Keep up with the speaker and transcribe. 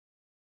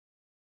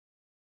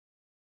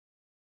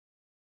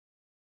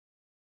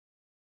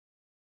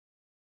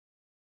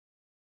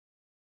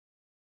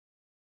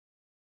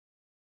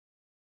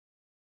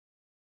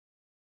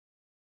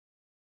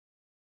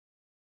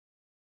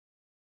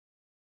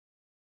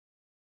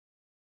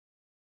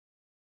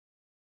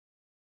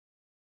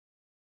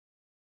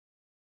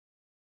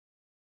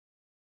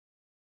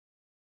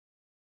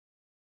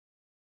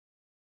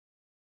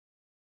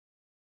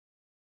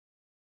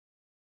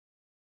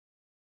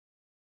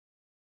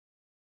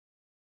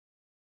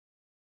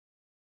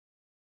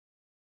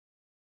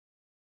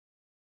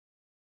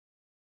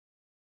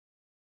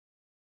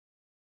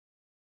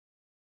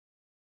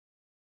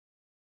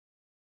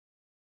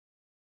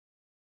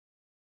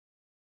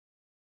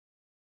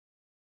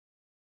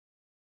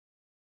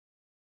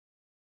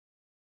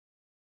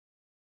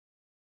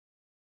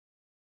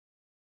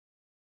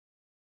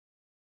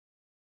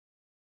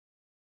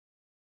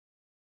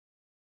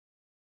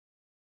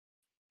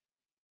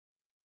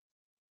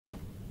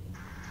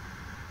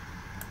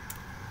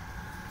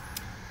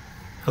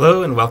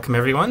Hello and welcome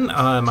everyone.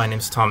 My name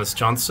is Thomas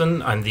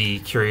Johnson. I'm the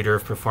curator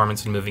of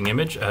performance and moving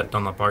image at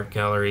Dunlop Art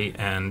Gallery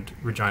and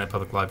Regina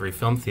Public Library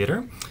Film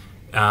Theatre.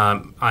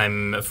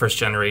 I'm a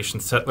first-generation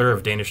settler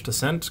of Danish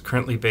descent,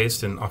 currently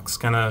based in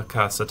Oxkena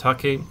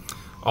Kasatake,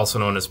 also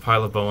known as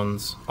Pile of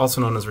Bones,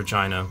 also known as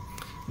Regina,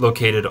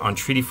 located on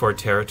Treaty Fort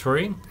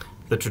territory,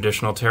 the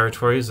traditional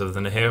territories of the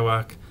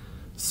Nehewak,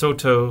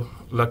 Saulteaux,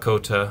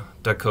 Lakota,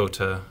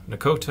 Dakota,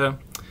 Nakota,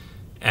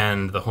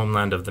 and the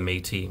homeland of the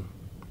Métis.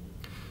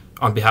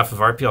 On behalf of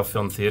RPL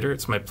Film Theatre,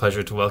 it's my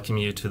pleasure to welcome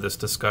you to this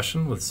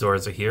discussion with Zohra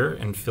Zahir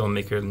and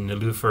filmmaker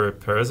Nelofer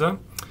Pazira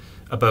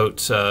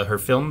about her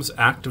films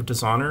Act of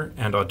Dishonour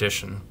and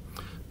Audition.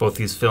 Both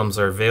these films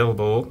are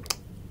available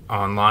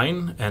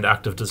online, and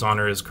Act of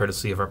Dishonour is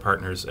courtesy of our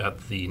partners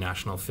at the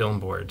National Film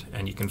Board,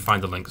 and you can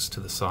find the links to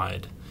the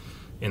side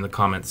in the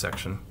comments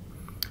section.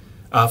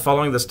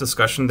 Following this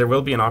discussion, there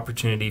will be an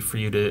opportunity for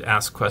you to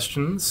ask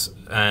questions,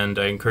 and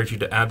I encourage you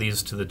to add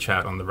these to the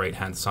chat on the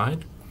right-hand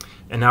side.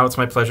 And now it's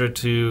my pleasure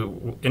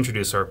to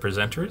introduce our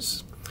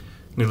presenters.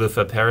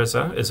 Nelofer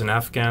Pazira is an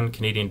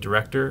Afghan-Canadian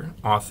director,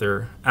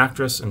 author,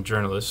 actress, and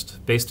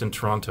journalist based in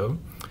Toronto.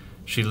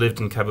 She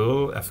lived in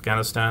Kabul,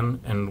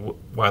 Afghanistan, and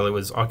while it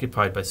was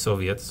occupied by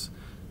Soviets.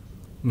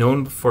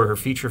 Known for her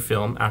feature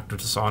film, Act of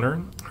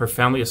Dishonour, her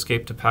family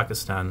escaped to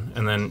Pakistan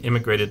and then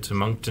immigrated to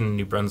Moncton,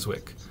 New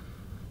Brunswick,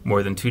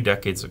 more than 2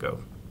 decades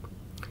ago.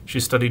 She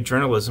studied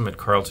journalism at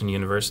Carleton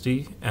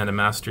University and a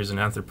master's in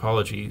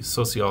Anthropology,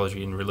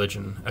 Sociology and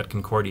Religion at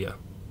Concordia.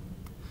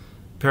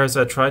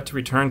 Pazira tried to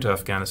return to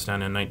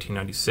Afghanistan in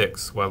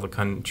 1996 while the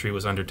country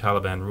was under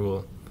Taliban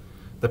rule.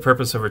 The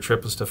purpose of her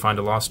trip was to find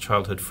a lost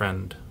childhood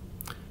friend.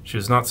 She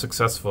was not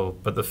successful,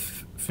 but the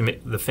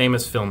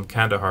famous film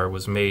Kandahar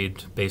was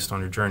made based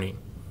on her journey.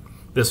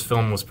 This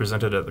film was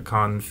presented at the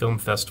Cannes Film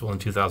Festival in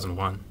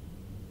 2001.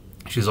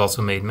 She's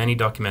also made many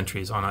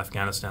documentaries on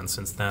Afghanistan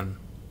since then.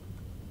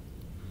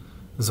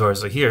 Zohra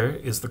Zahir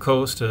is the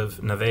co-host of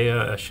Navaye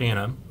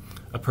Ashena,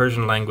 a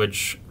Persian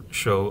language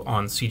show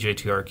on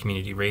CJTR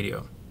Community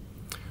Radio.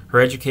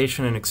 Her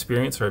education and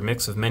experience are a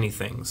mix of many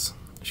things.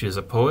 She is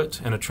a poet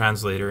and a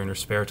translator in her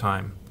spare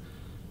time.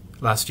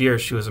 Last year,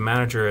 she was a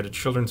manager at a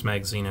children's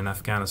magazine in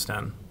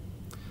Afghanistan.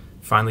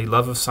 Finally,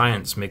 love of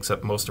science makes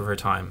up most of her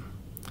time.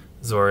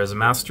 Zohra is a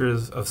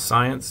Master's of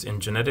Science in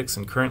Genetics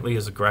and currently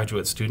is a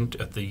graduate student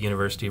at the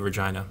University of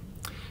Regina.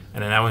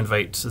 And I now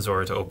invite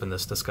Zohra to open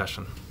this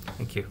discussion.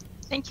 Thank you.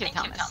 Thank you,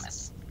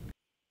 Thomas.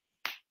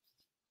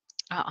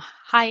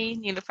 Hi,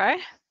 Nelofer.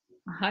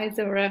 Hi,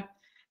 Zohra.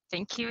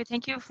 Thank you.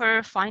 Thank you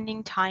for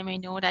finding time. I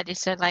know that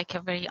it's a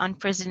very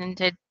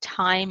unprecedented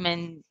time,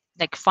 and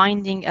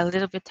finding a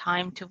little bit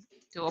time to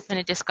open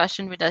a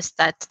discussion with us.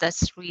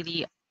 That's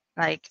really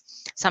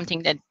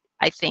something that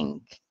I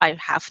think I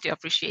have to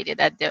appreciate it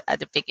at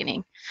the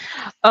beginning.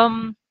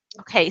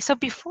 Okay, so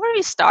before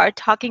we start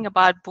talking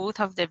about both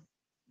of the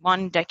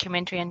one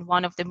documentary and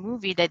one of the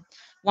movie, that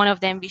one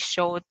of them we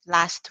showed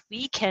last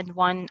week and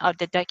one of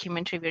the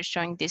documentary we're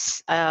showing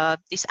this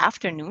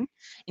afternoon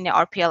in the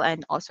RPL,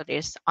 and also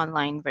there's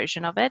online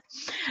version of it.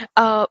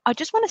 I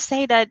just want to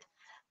say that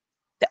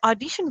the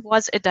Audition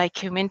was a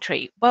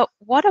documentary, but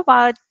what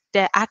about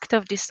the Act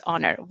of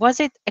Dishonour? Was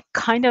it a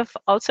kind of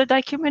also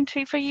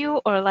documentary for you,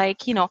 or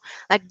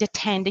the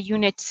tent, the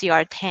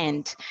UNHCR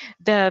tent,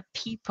 the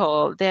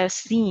people, the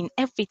scene,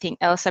 everything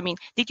else? I mean,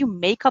 did you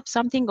make up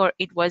something, or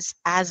it was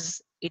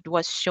as it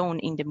was shown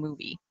in the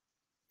movie?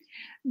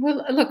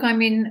 Well, look, I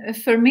mean,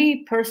 for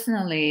me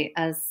personally,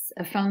 as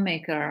a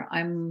filmmaker,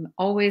 I'm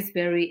always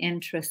very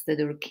interested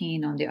or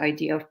keen on the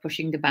idea of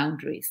pushing the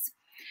boundaries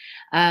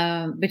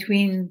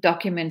between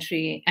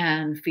documentary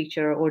and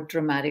feature or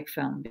dramatic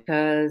film,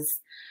 because,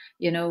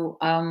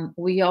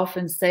 we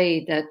often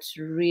say that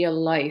real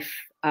life,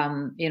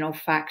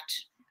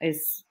 fact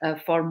is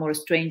far more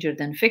stranger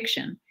than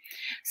fiction.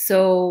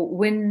 So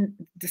when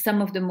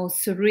some of the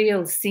most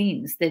surreal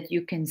scenes that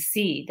you can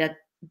see that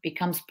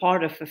becomes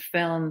part of a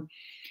film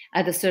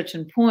at a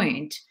certain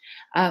point,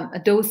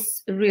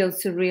 those real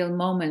surreal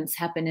moments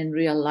happen in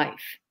real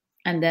life.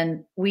 And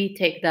then we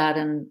take that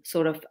and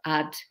sort of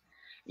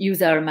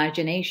use our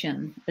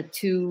imagination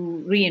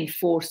to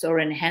reinforce or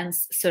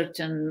enhance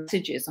certain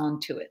messages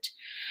onto it.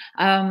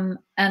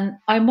 And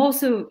I'm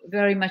also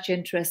very much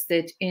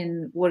interested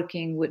in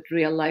working with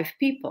real life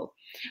people.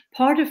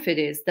 Part of it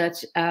is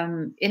that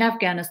in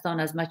Afghanistan,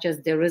 as much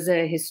as there is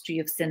a history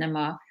of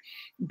cinema,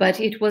 but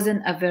it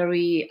wasn't a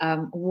very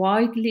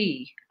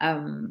widely,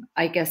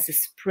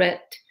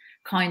 spread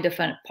kind of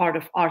a part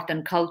of art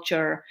and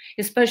culture,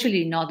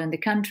 especially not in the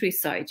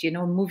countryside.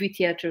 Movie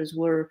theaters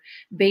were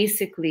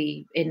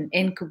basically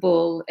in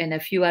Kabul and a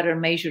few other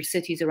major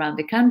cities around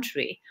the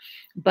country,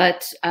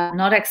 but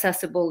not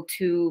accessible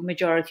to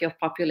majority of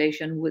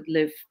population would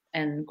live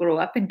and grow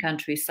up in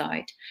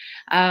countryside.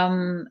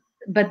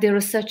 but there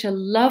is such a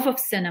love of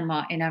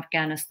cinema in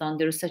Afghanistan.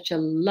 There is such a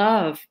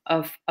love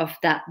of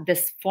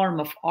this form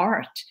of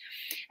art.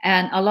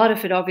 And a lot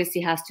of it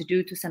obviously has to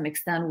do to some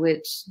extent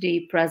with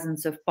the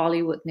presence of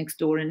Bollywood next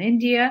door in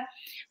India,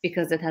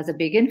 because it has a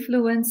big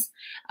influence.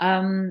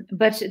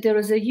 But there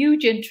is a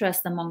huge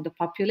interest among the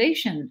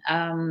population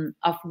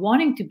of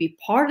wanting to be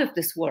part of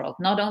this world,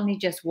 not only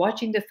just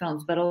watching the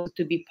films, but also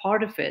to be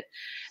part of it.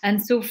 And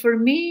so for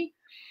me,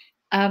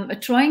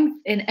 trying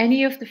in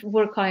any of the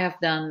work I have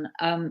done,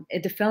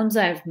 the films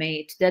I've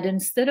made, that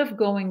instead of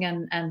going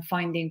and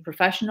finding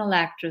professional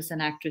actors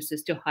and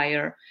actresses to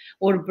hire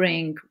or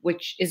bring,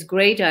 which is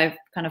great, I've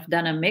kind of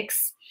done a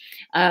mix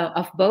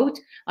of both.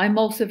 I'm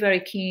also very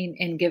keen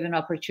in giving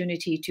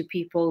opportunity to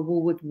people who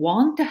would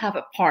want to have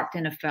a part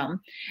in a film,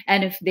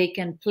 and if they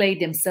can play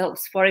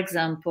themselves. For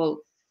example,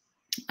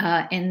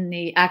 in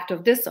the Act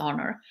of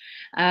Dishonour,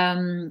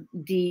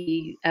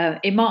 the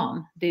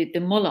imam, the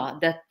mullah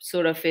that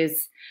sort of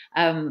is,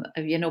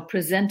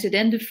 presented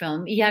in the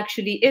film, he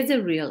actually is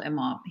a real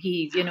imam.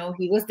 He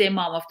was the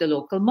imam of the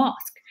local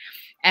mosque.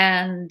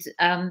 And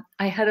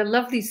I had a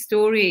lovely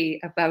story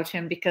about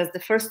him, because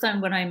the first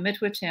time when I met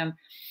with him,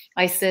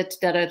 I said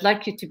that I'd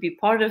like you to be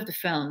part of the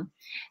film.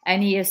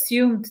 And he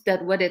assumed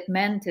that what it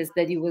meant is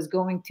that he was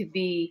going to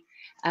be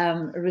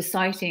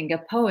reciting a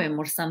poem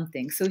or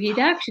something. So he'd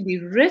actually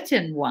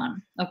written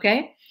one,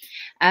 okay?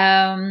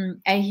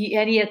 And he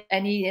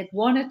had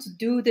wanted to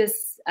do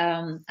this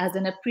as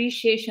an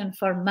appreciation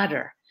for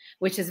mother,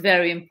 which is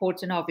very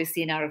important,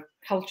 obviously, in our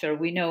culture.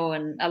 We know,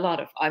 and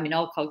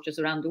all cultures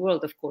around the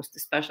world, of course, the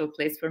special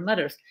place for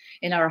mothers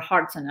in our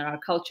hearts and in our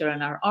culture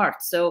and our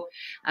art. So,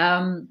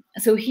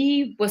 so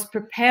he was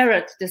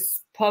prepared,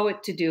 this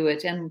poet, to do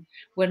it. And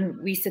when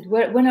we said,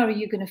 when are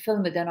you going to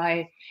film it? And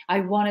I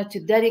wanted to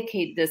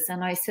dedicate this.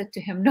 And I said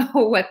to him,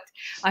 no,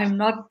 I'm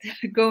not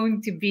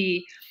going to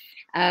be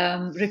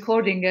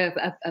recording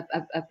a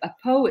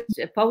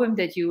poem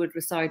that you would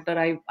recite, but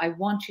I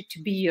want you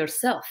to be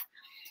yourself.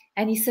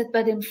 And he said,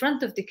 but in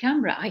front of the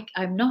camera,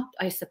 I'm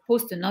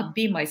supposed to not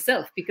be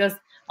myself, because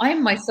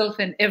I'm myself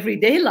in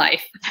everyday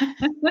life.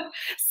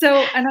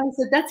 So, and I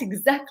said, that's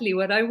exactly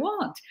what I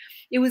want.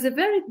 It was a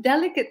very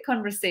delicate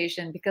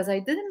conversation, because I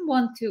didn't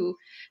want to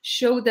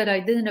show that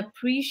I didn't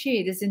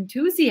appreciate his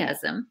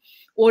enthusiasm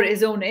or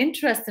his own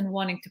interest in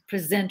wanting to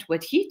present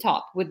what he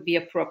thought would be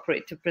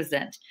appropriate to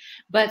present,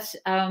 but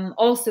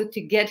also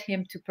to get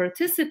him to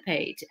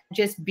participate,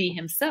 just be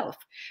himself.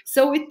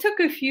 So it took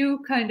a few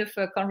kind of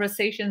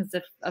conversations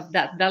of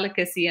that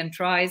delicacy and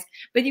tries,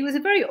 but he was a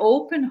very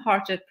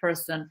open-hearted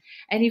person.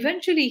 And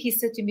eventually he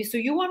said to me, so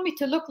you want me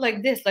to look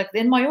like this, like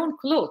in my own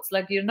clothes,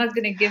 like you're not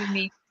going to give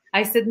me.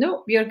 I said,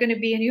 no, you're going to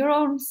be in your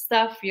own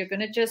stuff. You're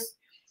going to just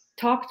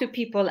talk to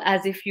people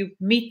as if you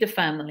meet the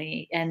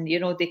family, and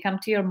they come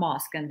to your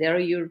mosque, and there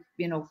you're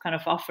kind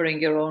of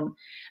offering your own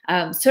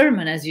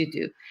sermon as you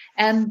do.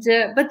 And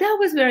but that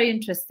was very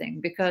interesting,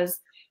 because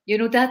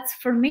that's,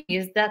 for me,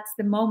 that's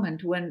the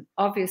moment when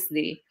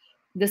obviously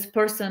this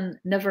person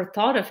never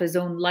thought of his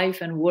own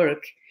life and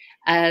work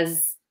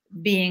as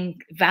being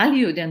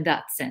valued in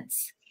that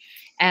sense.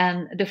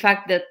 And the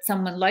fact that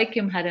someone like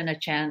him had a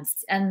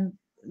chance, and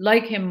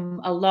like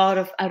him, a lot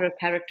of other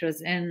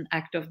characters in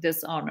Act of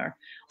Dishonour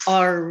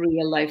are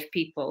real life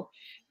people,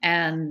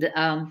 and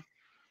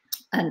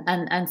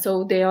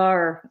so they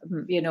are,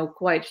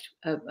 quite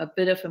a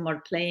bit of them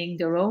are playing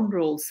their own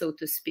role, so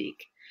to speak.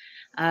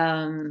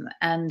 And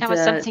that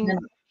was something,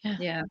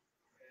 yeah,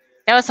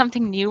 that was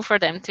something new for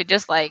them to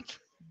just like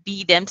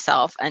be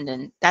themselves, and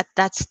then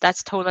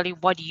that's totally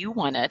what you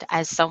wanted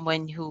as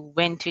someone who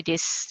went to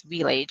this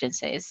village and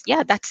says,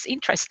 yeah, that's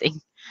interesting.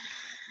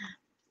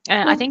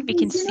 I think we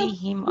can see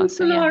him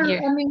also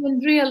here. I mean, in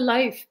real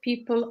life,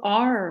 people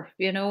are,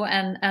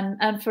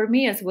 and for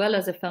me as well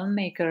as a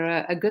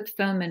filmmaker, a good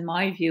film, in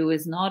my view,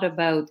 is not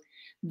about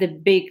the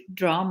big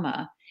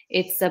drama.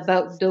 It's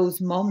about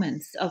those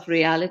moments of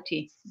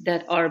reality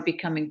that are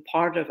becoming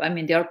part of,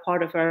 they are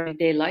part of our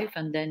everyday life,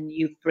 and then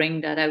you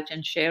bring that out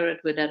and share it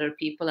with other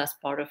people as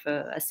part of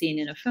a scene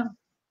in a film.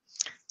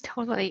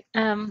 Totally.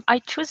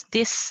 I chose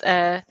this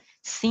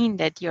scene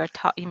that you're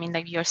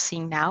you're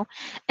seeing now,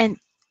 and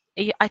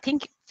I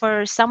think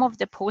for some of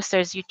the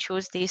posters you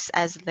chose this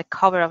as the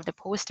cover of the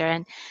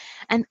poster,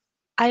 and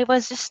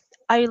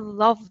I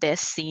love this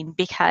scene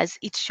because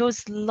it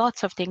shows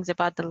lots of things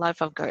about the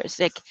life of girls.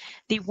 Like,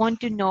 they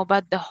want to know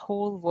about the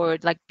whole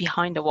world, like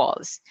behind the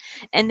walls.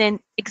 And then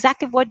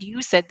exactly what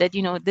you said, that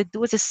that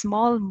those are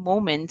small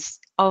moments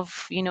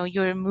of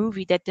your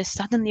movie that just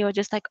suddenly are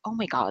just like, oh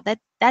my god,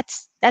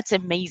 that's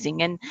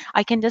amazing, and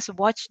I can just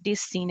watch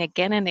this scene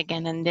again and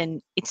again, and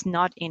then it's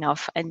not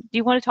enough. And do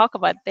you want to talk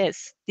about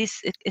this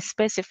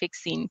specific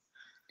scene?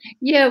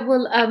 Yeah,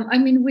 well,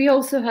 we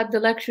also had the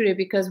luxury,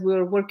 because we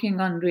were working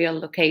on real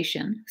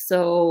location.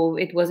 So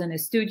it wasn't a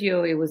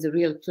studio, it was a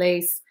real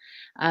place.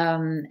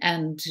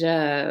 And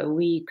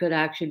we could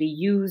actually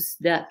use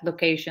that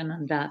location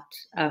and that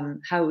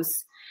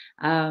house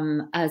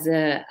as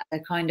a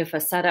kind of a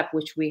setup,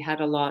 which we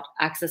had a lot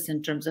access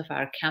in terms of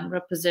our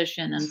camera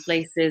position and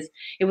places.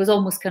 It was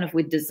almost kind of,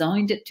 we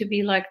designed it to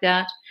be like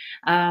that.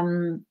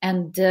 And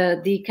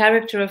the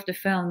character of the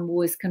film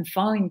was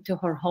confined to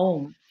her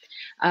home.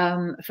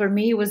 For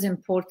me, it was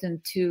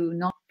important to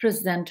not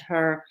present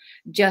her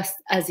just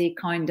as a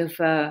kind of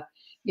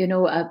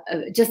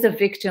just a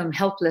victim,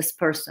 helpless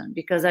person,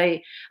 because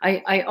I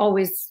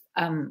always,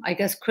 I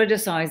guess,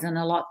 criticize and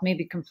a lot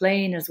maybe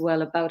complain as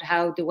well about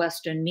how the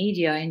Western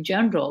media in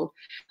general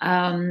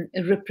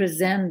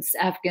represents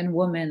Afghan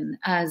women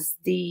as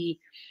the,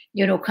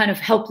 kind of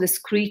helpless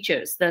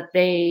creatures, that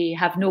they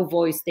have no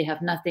voice, they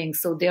have nothing.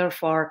 So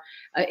therefore,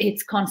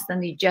 it's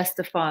constantly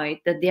justified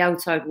that the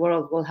outside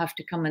world will have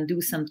to come and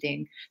do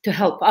something to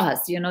help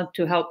us,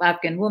 to help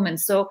Afghan women.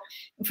 So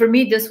for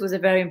me, this was a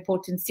very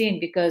important scene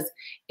because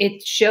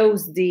it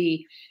shows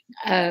the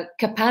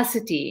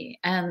capacity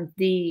and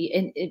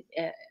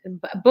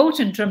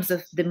both in terms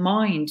of the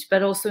mind,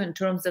 but also in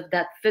terms of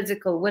that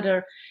physical,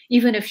 whether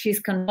even if she's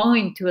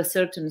confined to a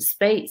certain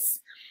space,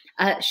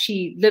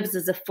 she lives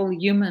as a full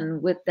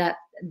human with that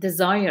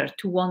desire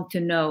to want to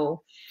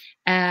know,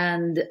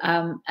 and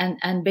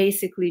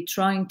basically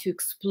trying to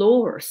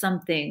explore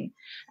something.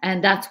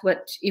 And that's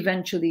what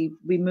eventually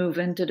we move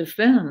into the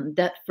film,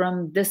 that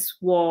from this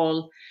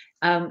wall,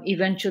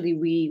 eventually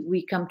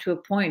we come to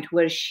a point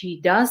where she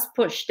does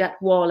push that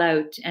wall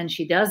out, and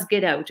she does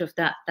get out of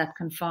that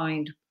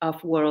confined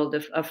world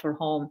of her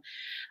home,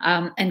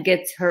 and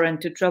gets her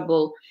into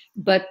trouble.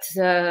 But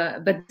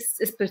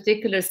this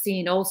particular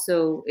scene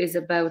also is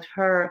about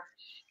her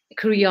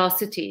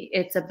curiosity.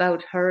 It's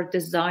about her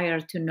desire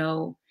to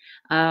know.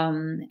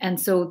 And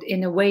so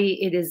in a way,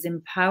 it is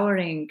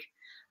empowering,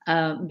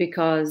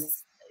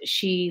 because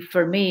she,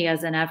 for me,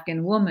 as an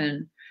Afghan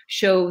woman,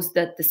 shows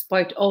that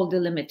despite all the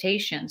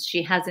limitations,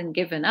 she hasn't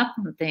given up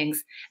on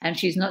things, and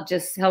she's not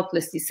just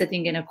helplessly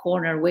sitting in a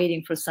corner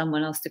waiting for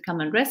someone else to come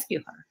and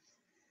rescue her.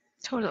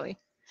 Totally.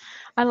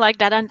 I like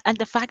that. And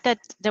the fact that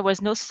there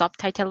was no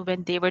subtitle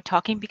when they were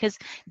talking, because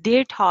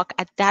their talk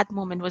at that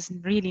moment was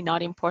really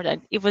not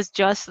important. It was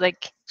just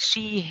like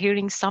she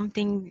hearing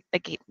something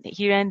like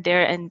here and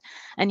there. And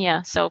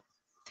yeah, so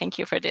thank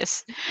you for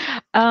this.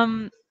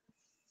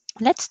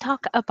 Let's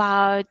talk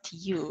about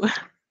you.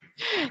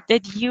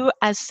 That you,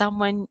 as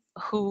someone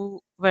who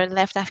were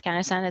left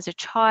Afghanistan as a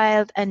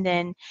child, and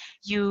then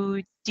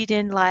you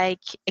didn't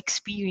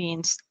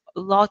experience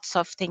lots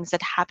of things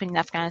that happened in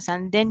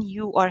Afghanistan, then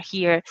you are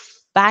here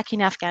back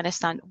in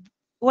Afghanistan.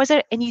 Was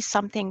there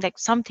something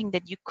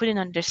that you couldn't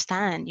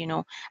understand,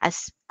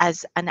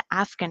 as an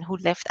Afghan who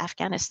left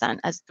Afghanistan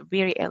at a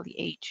very early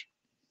age?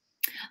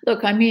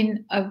 Look, I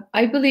mean,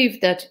 I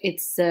believe that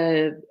it's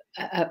a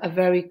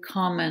very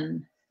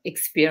common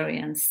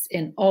experience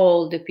in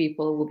all the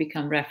people who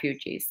become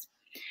refugees.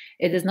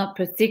 It is not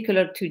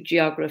particular to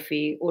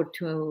geography or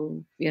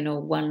to,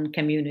 one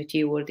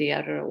community or the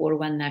other, or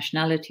one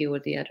nationality or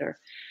the other.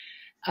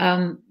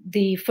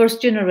 The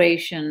first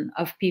generation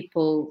of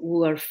people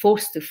who are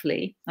forced to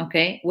flee,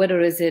 okay,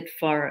 whether is it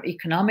for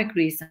economic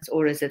reasons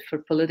or is it for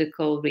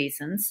political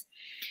reasons.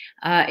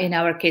 In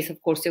our case,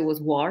 of course, it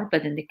was war,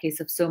 but in the case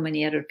of so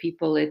many other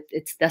people,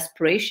 it's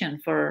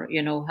desperation for,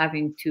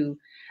 having to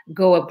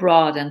go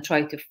abroad and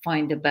try to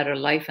find a better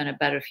life and a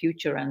better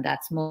future. And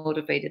that's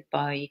motivated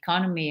by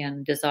economy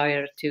and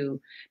desire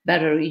to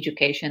better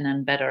education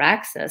and better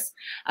access.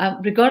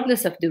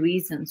 Regardless of the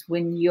reasons,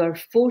 when you're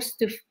forced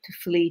to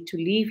flee, to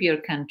leave your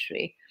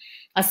country,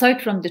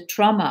 aside from the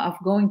trauma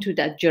of going through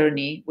that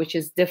journey, which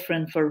is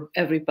different for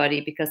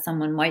everybody, because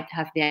someone might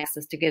have the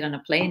access to get on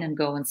a plane and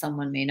go and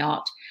someone may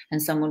not,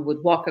 and someone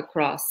would walk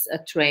across a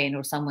train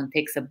or someone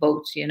takes a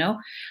boat,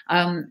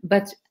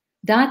 but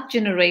that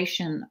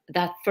generation,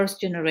 that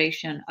first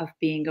generation of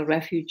being a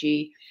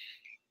refugee,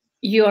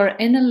 you're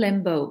in a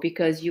limbo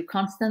because you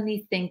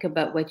constantly think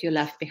about what you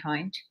left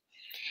behind,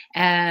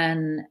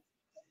 and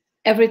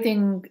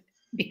everything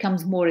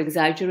becomes more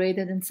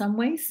exaggerated in some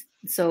ways.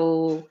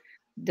 So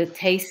the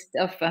taste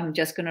of, I'm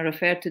just going to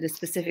refer to the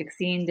specific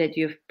scene that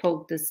you've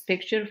pulled this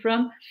picture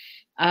from.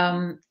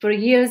 For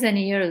years and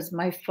years,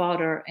 my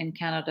father in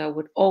Canada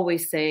would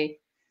always say,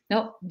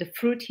 no, the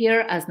fruit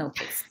here has no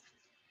taste.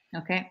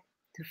 Okay.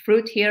 The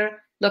fruit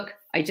here, look,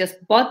 I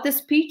just bought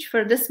this peach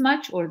for this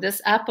much or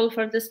this apple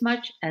for this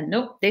much, and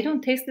no, they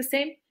don't taste the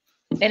same.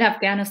 In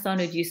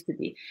Afghanistan, it used to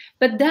be.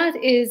 But that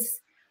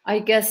is, I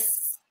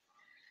guess,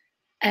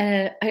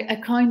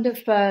 a kind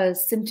of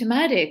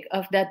symptomatic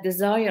of that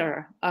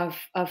desire of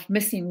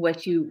missing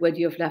what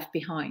you've left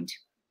behind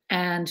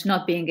and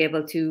not being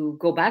able to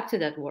go back to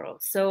that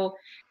world. So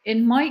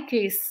in my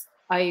case,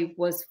 I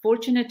was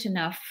fortunate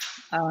enough,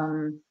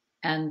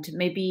 and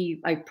maybe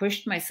I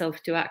pushed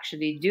myself to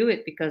actually do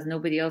it because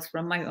nobody else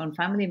from my own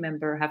family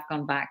member have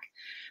gone back.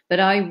 But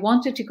I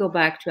wanted to go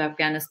back to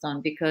Afghanistan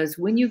because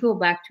when you go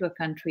back to a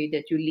country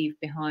that you leave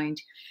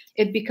behind,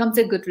 it becomes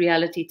a good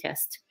reality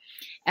test.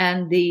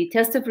 And the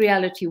test of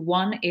reality,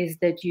 one, is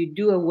that you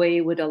do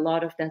away with a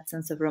lot of that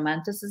sense of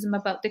romanticism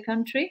about the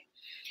country.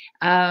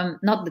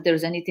 Not that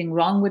there's anything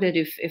wrong with it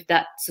if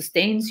that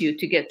sustains you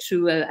to get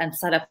through and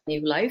set up a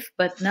new life,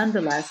 but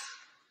nonetheless,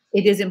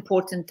 it is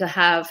important to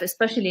have,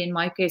 especially in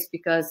my case,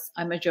 because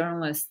I'm a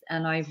journalist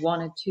and I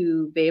wanted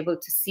to be able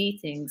to see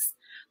things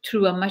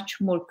through a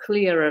much more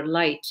clearer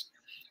light.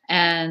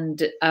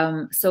 And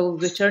so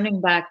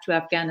returning back to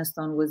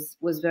Afghanistan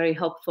was very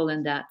helpful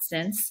in that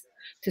sense,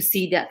 to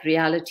see that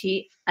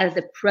reality as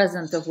the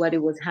present of what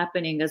it was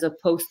happening, as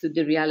opposed to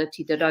the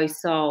reality that I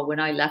saw when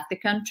I left the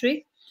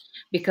country,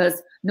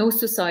 because no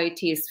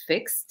society is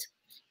fixed.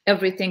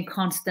 Everything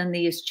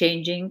constantly is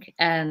changing,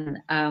 and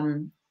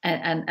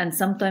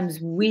sometimes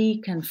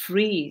we can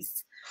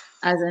freeze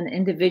as an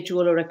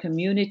individual or a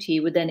community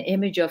with an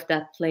image of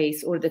that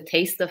place or the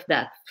taste of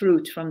that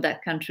fruit from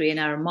that country in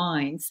our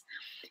minds,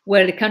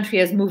 where the country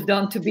has moved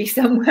on to be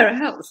somewhere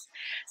else.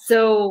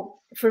 So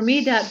for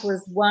me, that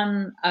was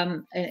one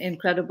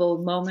incredible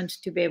moment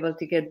to be able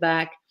to get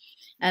back.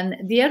 And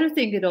the other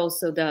thing it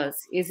also does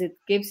is it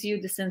gives you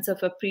the sense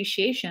of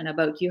appreciation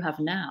about you have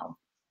now.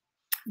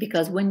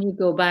 Because when you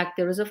go back,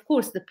 there is, of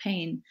course, the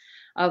pain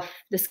of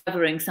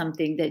discovering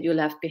something that you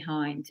left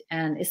behind.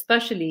 And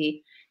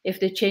especially if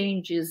the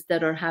changes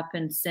that are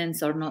happened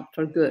since are not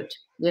for good,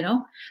 you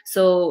know?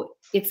 So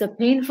it's a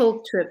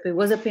painful trip. It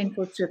was a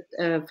painful trip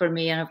for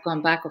me. And I've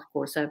gone back, of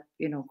course, I've,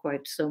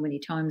 quite so many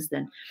times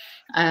then.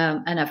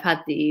 And I've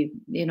had the,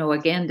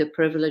 again, the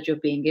privilege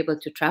of being able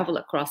to travel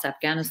across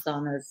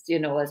Afghanistan as,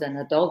 as an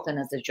adult and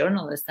as a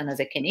journalist and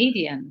as a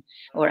Canadian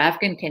or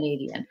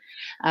Afghan-Canadian,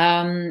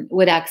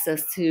 with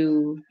access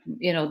to,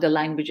 the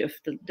language of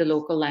the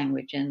local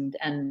language and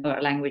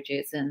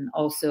languages, and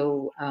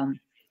also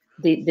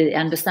the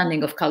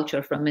understanding of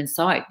culture from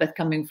inside, but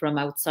coming from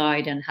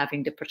outside and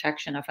having the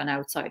protection of an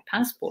outside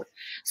passport.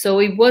 So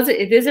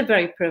it is a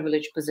very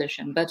privileged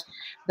position, but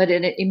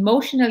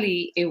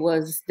emotionally it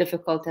was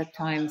difficult at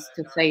times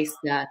to face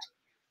that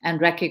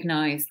and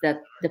recognize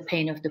that the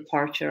pain of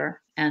departure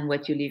and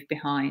what you leave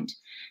behind.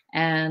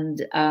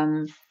 And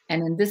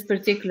in this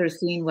particular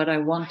scene, what I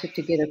wanted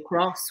to get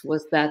across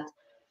was that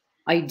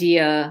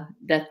idea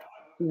that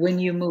when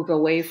you move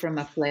away from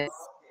a place,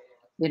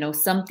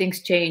 some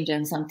things change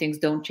and some things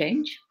don't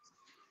change.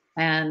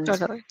 And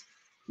Totally.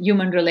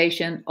 human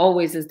relation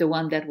always is the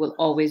one that will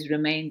always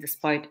remain,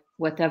 despite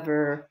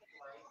whatever,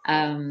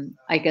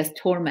 I guess,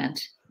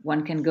 torment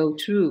one can go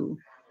through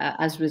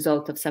as a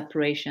result of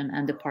separation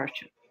and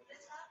departure.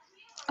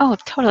 Oh,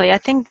 totally. I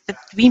think that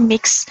we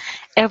mix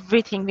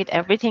everything with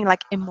everything,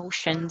 like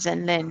emotions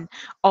and then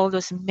all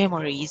those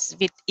memories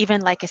with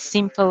even like a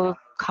simple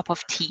cup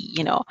of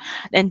tea,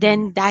 and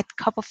then that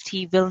cup of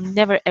tea will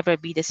never ever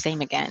be the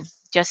same again,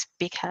 just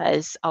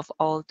because of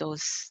all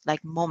those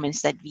like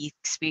moments that we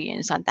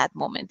experience on that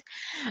moment.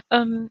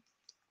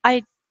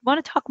 I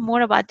want to talk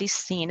more about this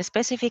scene,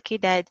 specifically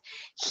that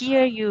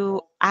here you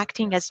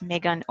acting as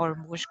Megan or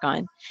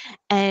Mushkan.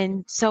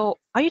 And so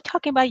are you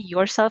talking about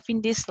yourself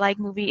in this like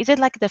movie? Is it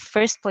like the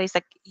first place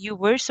like you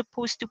were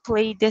supposed to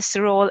play this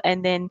role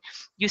and then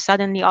you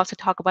suddenly also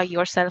talk about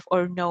yourself,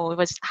 or no, it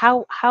was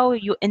how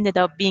you ended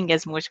up being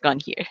as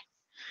Mushkan here?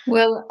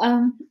 Well,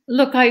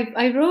 look,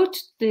 I wrote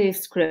the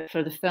script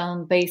for the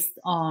film based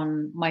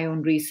on my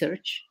own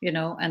research,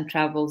 and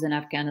travels in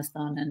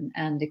Afghanistan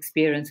and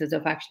experiences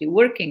of actually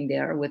working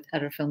there with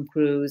other film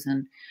crews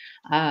and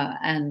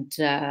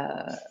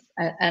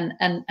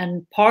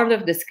part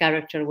of this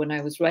character, when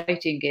I was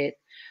writing it,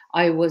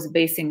 I was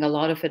basing a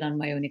lot of it on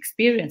my own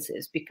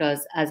experiences,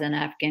 because as an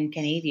Afghan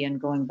Canadian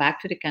going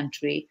back to the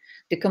country,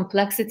 the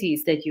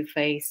complexities that you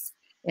face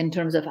in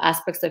terms of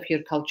aspects of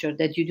your culture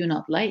that you do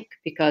not like,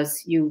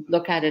 because you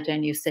look at it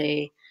and you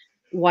say,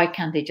 why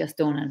can't they just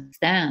don't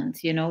understand,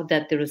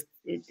 that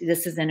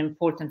this is an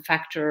important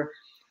factor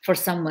for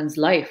someone's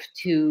life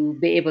to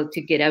be able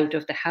to get out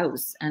of the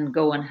house and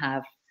go and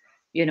have,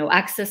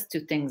 access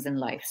to things in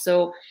life.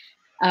 So,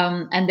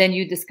 and then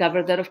you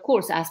discover that, of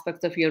course,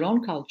 aspects of your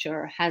own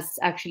culture has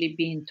actually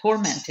been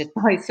tormented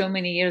by so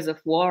many years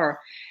of war.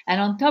 And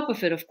on top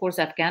of it, of course,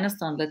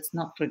 Afghanistan, let's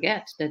not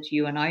forget that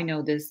you and I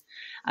know this,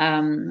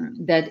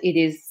 that it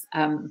is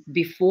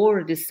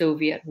before the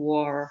Soviet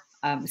war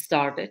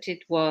started,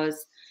 it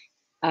was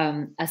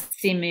a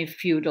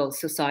semi-feudal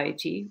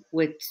society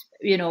with,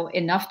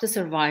 enough to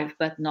survive,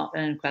 but not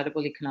an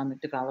incredible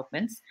economic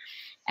developments.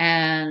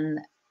 And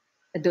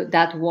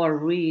that war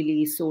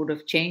really sort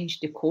of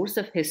changed the course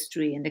of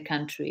history in the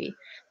country,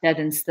 that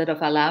instead of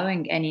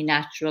allowing any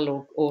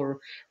natural or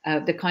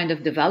the kind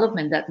of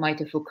development that might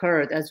have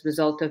occurred as a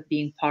result of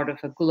being part of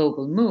a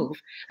global move,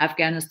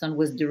 Afghanistan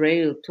was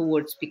derailed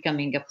towards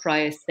becoming a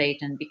pariah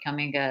state and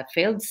becoming a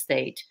failed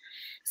state.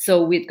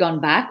 So we'd gone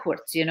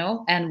backwards,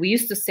 and we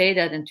used to say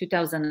that in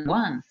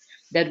 2001,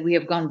 that we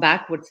have gone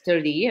backwards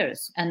 30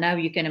 years. And now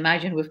you can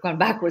imagine we've gone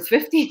backwards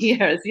 50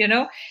 years,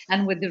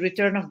 and with the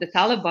return of the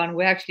Taliban,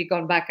 we're actually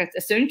gone back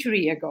a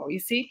century ago, you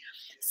see?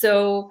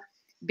 So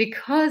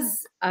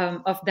because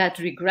of that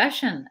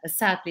regression,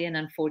 sadly and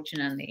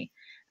unfortunately,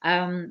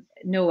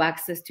 no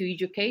access to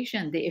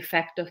education, the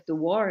effect of the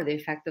war, the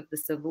effect of the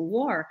civil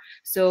war.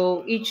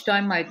 So each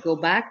time I'd go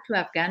back to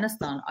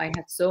Afghanistan, I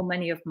had so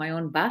many of my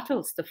own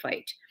battles to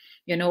fight,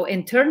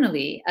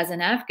 internally as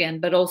an Afghan,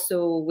 but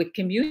also with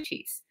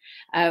communities,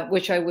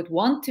 which I would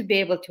want to be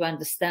able to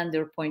understand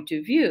their point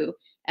of view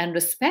and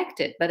respect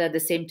it, but at the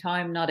same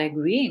time not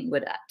agreeing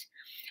with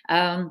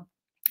that.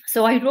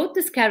 So I wrote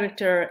this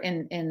character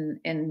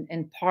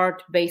in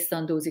part based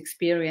on those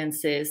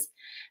experiences,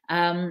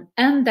 and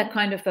that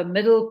kind of a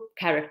middle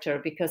character,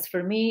 because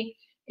for me,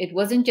 it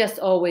wasn't just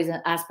always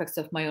aspects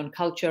of my own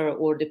culture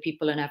or the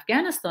people in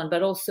Afghanistan,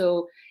 but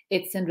also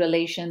it's in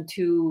relation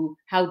to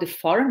how the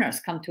foreigners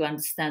come to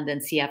understand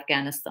and see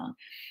Afghanistan.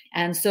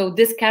 And so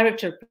this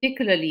character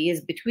particularly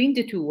is between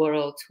the two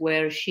worlds,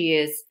 where she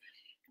is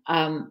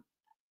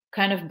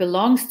kind of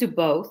belongs to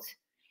both,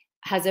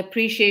 has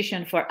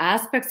appreciation for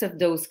aspects of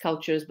those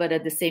cultures, but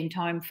at the same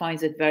time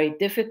finds it very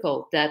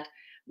difficult that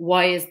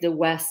why is the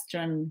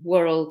Western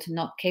world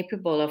not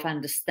capable of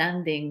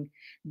understanding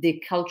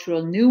the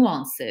cultural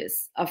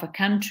nuances of a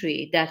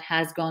country that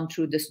has gone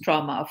through this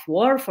trauma of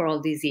war for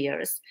all these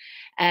years?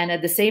 And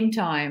at the same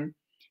time,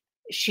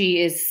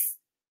 she is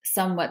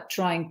somewhat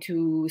trying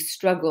to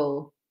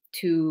struggle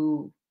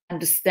to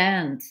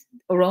understand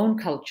her own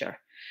culture.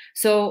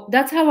 So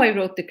that's how I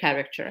wrote the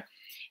character.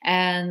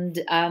 And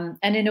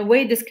in a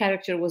way, this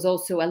character was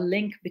also a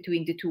link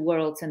between the two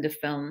worlds in the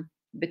film,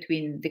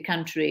 between the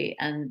country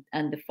and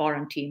the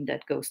foreign team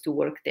that goes to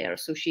work there.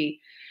 So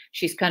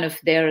she's kind of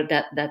there,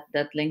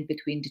 that link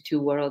between the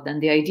two worlds.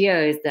 And the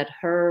idea is that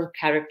her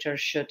character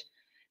should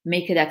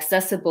make it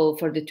accessible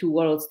for the two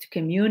worlds to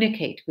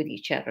communicate with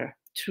each other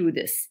through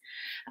this.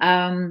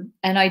 And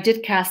I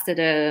did cast it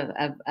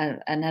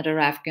another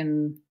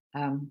Afghan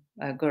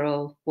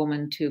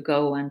woman to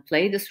go and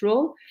play this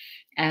role.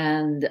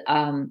 And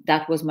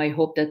that was my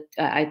hope. That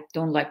I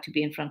don't like to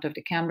be in front of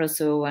the camera,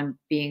 so I'm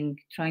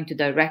trying to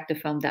direct the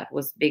film. That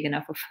was big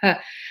enough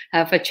of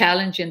a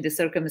challenge in the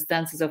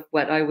circumstances of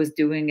what I was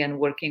doing and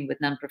working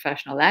with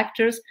non-professional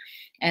actors.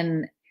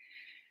 And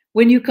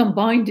when you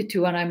combine the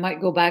two, and I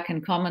might go back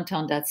and comment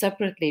on that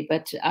separately,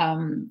 but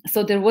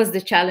so there was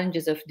the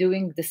challenges of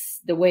doing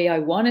this the way I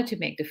wanted to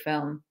make the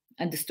film,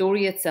 and the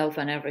story itself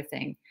and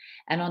everything.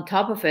 And on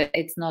top of it,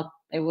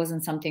 it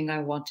wasn't something I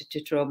wanted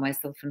to throw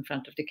myself in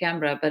front of the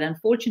camera. But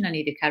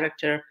unfortunately, the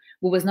character,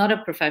 who was not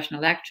a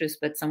professional actress,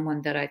 but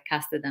someone that I'd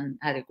casted and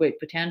had a great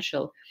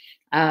potential,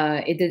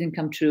 it didn't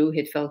come true.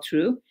 It fell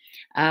through.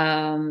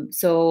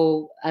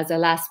 So as a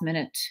last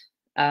minute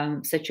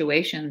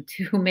situation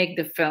to make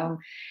the film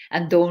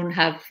and don't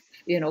have,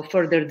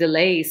 further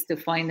delays to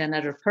find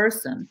another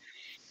person,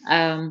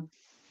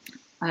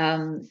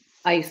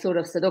 I sort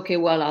of said, okay,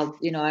 well,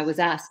 I was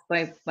asked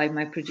by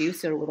my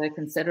producer, would I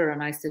consider?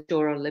 And I said,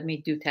 sure, let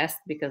me do test,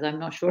 because I'm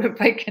not sure if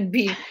I can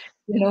be,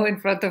 in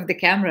front of the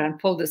camera and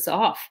pull this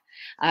off.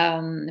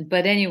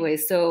 But anyway,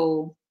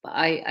 so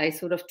I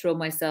sort of throw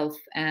myself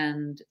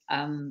and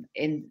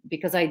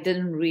because I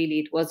didn't really,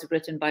 it was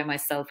written by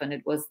myself and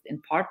it was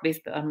in part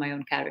based on my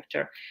own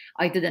character.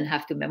 I didn't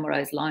have to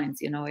memorize lines,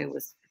 it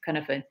was kind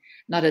of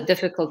not a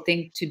difficult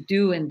thing to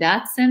do in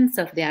that sense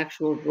of the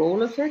actual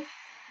role of it,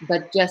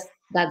 but just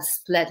that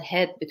split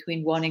head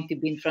between wanting to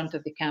be in front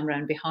of the camera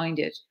and behind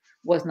it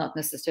was not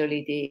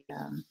necessarily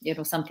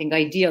the, something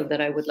ideal that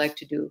I would like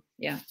to do.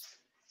 Yeah.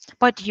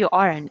 But you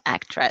are an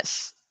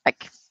actress.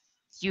 Like,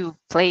 you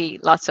play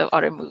lots of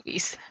other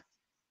movies.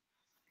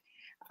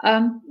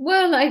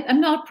 Well,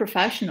 I'm not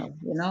professional,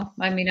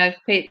 I mean, I've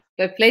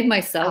played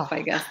myself. Oh.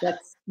 I guess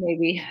that's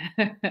maybe,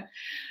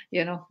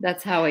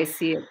 that's how I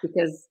see it,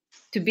 because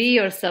to be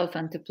yourself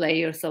and to play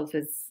yourself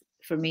is,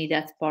 for me,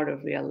 that's part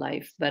of real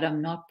life. But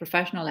I'm not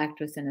professional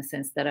actress in a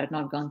sense that I've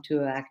not gone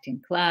to an acting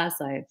class.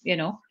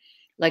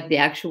 Like the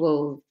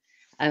actual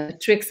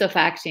tricks of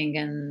acting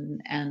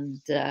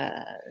and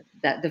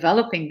that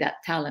developing that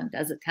talent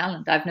as a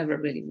talent. I've never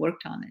really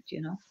worked on it,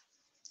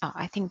 Oh,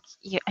 I think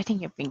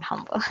you're being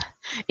humble.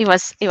 It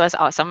was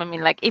awesome. I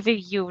mean, like, if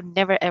you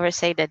never ever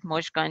say that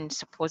Moshgan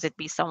supposed to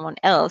be someone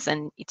else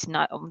and it's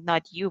not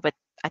you, but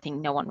I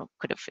think no one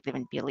could have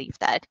even believed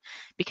that,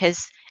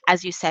 because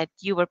as you said,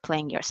 you were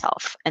playing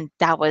yourself, and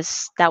that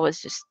was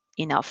just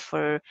enough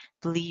for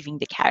believing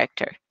the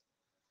character.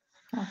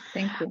 Oh,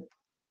 thank you.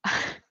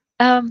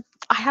 I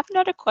have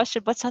another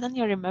question, but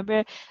suddenly I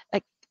remember,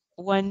 like,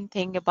 one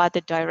thing about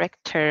the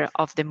director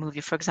of the movie.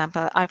 For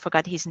example, I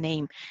forgot his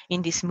name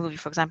in this movie.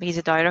 For example, he's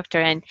a director,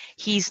 and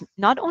he's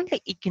not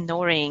only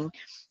ignoring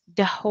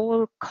the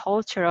whole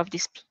culture of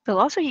these people,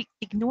 also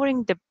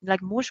ignoring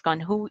Moshgan,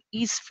 who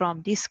is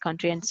from this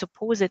country, and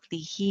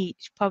supposedly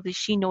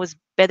she knows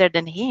better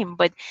than him.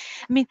 But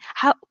I mean,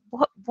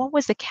 what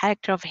was the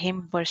character of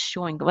him was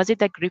showing? Was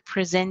it like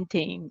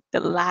representing the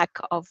lack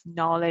of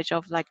knowledge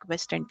of like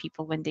Western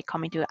people when they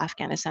come into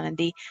Afghanistan and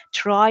they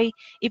try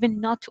even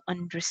not to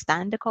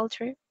understand the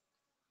culture?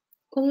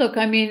 Well, look,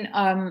 I mean,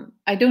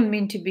 I don't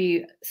mean to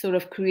be sort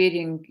of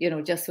creating,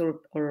 just sort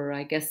of, or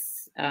I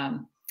guess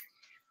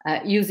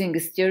using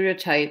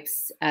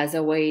stereotypes as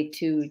a way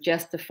to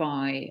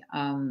justify,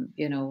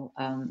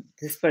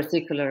 this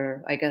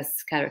particular, I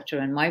guess,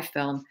 character in my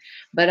film.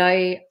 But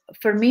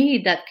for me,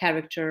 that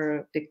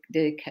character,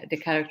 the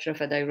character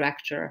of a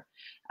director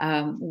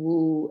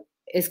who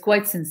is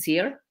quite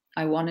sincere.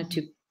 I wanted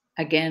to,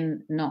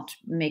 again, not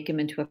make him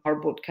into a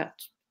cardboard cut,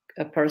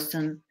 a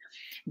person,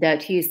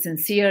 that he is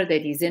sincere,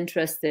 that he's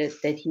interested,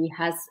 that he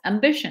has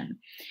ambition.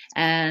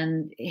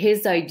 And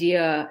his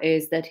idea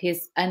is that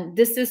and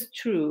this is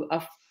true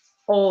of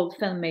all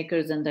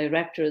filmmakers and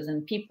directors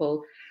and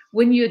people,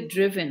 when you're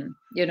driven,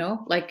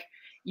 like,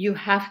 you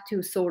have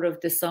to sort of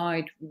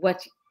decide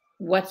what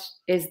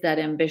is that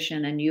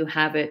ambition, and you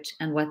have it,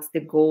 and what's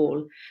the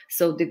goal.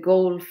 So the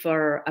goal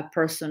for a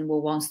person who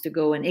wants to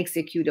go and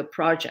execute a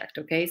project,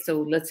 okay, so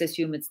let's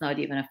assume it's not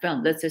even a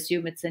film, let's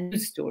assume it's a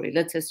news story,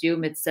 let's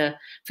assume it's a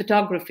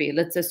photography,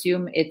 let's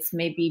assume it's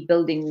maybe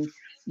building,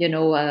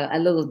 a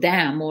little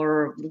dam,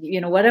 or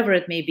whatever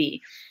it may be.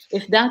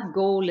 If that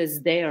goal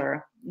is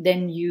there,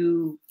 then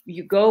you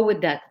go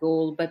with that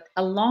goal. But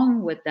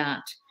along with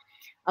that,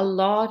 a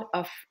lot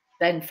of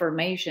the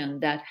information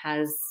that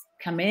has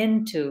come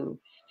into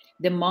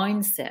the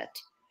mindset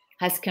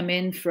has come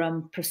in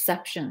from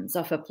perceptions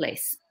of a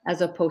place,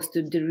 as opposed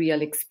to the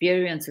real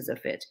experiences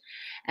of it.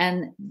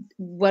 And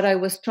what I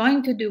was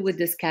trying to do with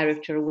this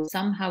character was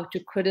somehow to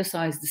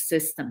criticize the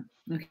system,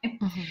 okay?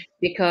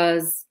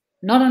 Because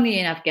not only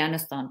in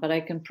Afghanistan, but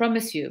I can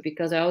promise you,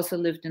 because I also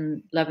lived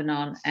in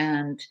Lebanon,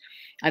 and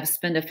I've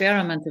spent a fair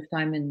amount of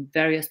time in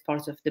various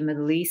parts of the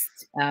Middle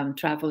East,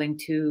 traveling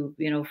to,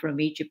 from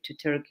Egypt to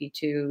Turkey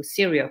to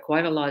Syria,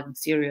 quite a lot in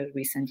Syria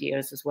recent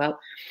years as well.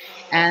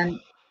 And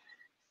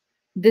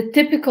the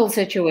typical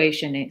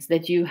situation is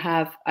that you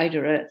have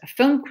either a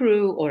film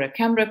crew or a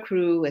camera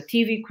crew, a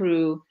TV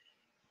crew.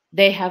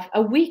 They have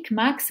a week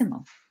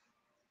maximum.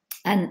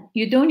 And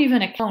you don't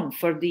even account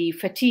for the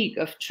fatigue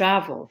of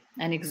travel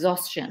and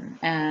exhaustion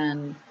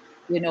and,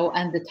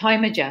 and the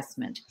time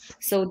adjustment.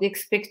 So the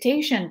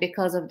expectation,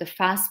 because of the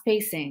fast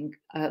pacing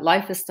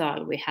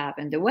lifestyle we have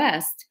in the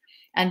West,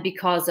 and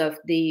because of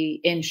the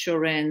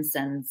insurance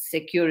and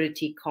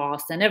security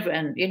costs and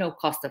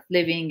cost of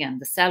living and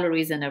the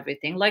salaries and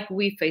everything, like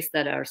we face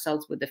that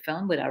ourselves with the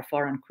film, with our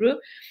foreign crew,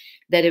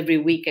 that every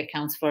week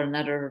accounts for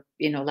another,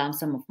 lump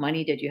sum of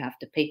money that you have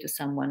to pay to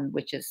someone,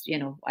 which is,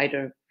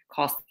 either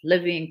cost of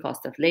living,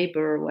 cost of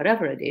labor,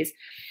 whatever it is.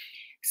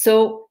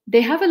 So they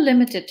have a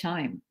limited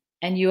time,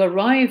 and you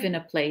arrive in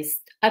a place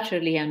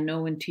utterly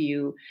unknown to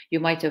you.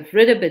 You might have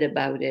read a bit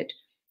about it,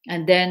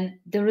 and then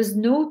there is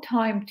no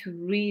time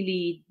to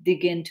really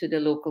dig into the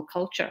local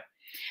culture.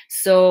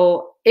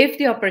 So if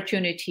the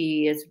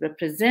opportunity is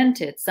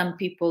represented, some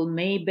people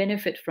may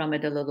benefit from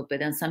it a little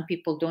bit, and some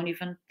people don't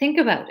even think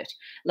about it.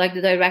 Like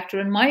the director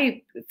in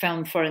my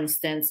film, for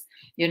instance,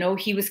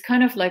 he was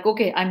kind of like,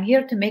 okay, I'm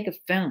here to make a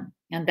film,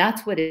 and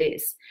that's what it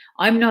is.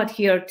 I'm not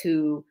here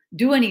to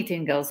do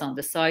anything else on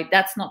the side.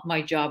 That's not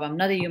my job. I'm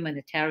not a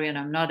humanitarian.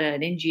 I'm not an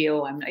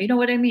NGO. I'm not, you know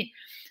what I mean?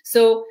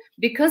 So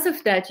because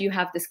of that, you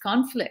have this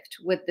conflict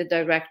with the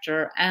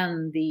director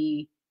and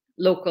the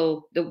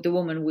local, the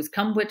woman who's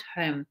come with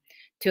him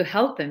to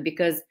help him,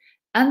 because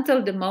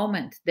until the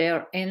moment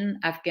they're in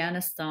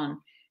Afghanistan,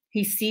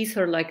 he sees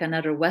her like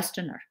another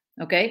Westerner,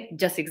 okay?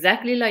 Just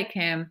exactly like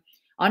him,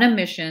 on a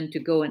mission to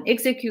go and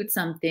execute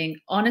something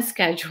on a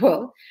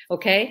schedule,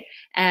 okay?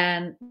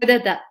 And whether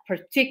that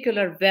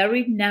particular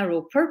very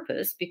narrow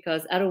purpose,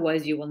 because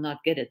otherwise you will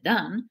not get it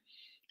done.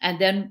 And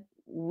then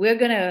we're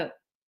gonna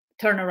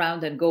turn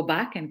around and go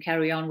back and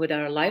carry on with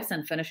our lives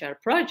and finish our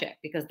project,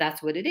 because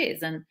that's what it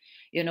is. And,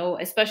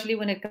 especially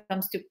when it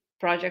comes to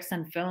projects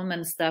and film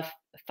and stuff,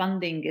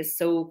 funding is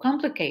so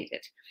complicated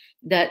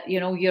that,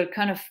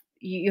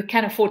 you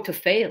can't afford to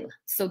fail.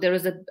 So there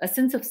is a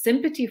sense of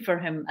sympathy for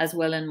him as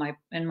well in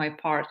my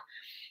part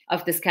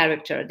of this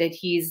character, that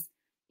he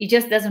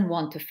just doesn't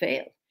want to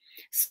fail.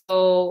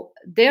 So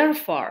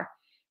therefore,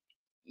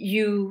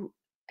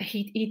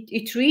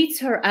 he treats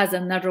her as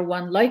another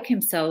one like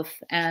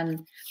himself,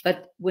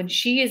 but when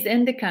she is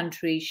in the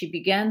country, she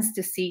begins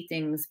to see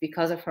things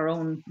because of her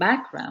own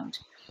background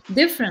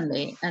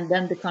differently, and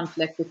then the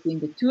conflict between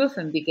the two of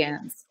them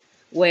begins,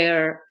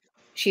 where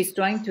she's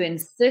trying to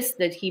insist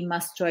that he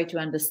must try to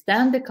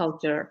understand the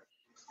culture,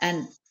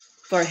 and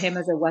for him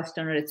as a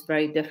Westerner, it's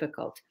very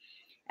difficult.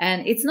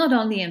 And it's not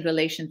only in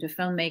relation to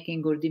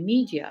filmmaking or the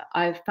media.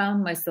 I've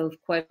found myself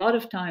quite a lot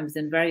of times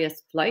in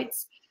various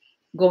flights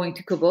going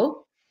to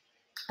Kabul,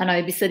 and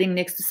I'd be sitting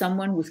next to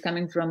someone who's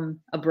coming from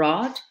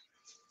abroad,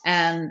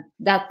 and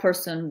that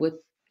person would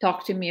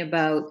talk to me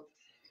about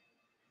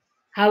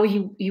how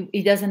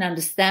he doesn't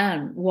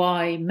understand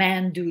why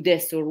men do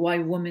this or why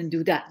women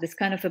do that. This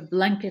kind of a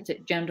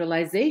blanket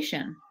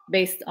generalization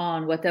based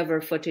on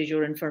whatever footage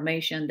or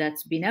information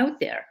that's been out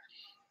there.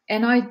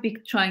 And I'd be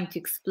trying to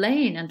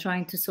explain and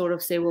trying to sort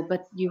of say, well,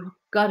 but you've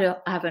got to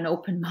have an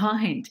open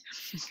mind.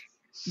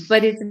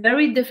 But it's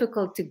very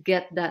difficult to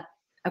get that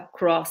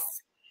across.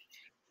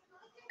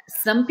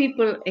 Some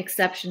people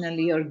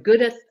exceptionally are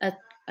good at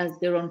as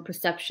their own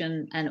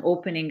perception and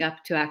opening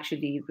up to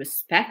actually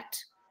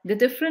respect the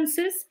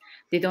differences.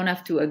 They don't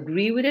have to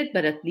agree with it,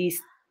 but at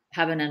least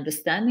have an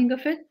understanding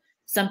of it.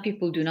 Some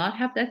people do not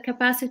have that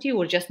capacity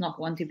or just not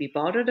want to be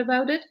bothered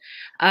about it.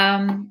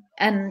 And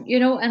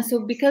so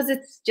because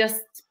it's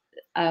just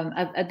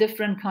a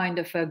different kind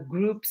of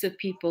groups of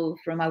people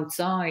from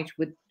outside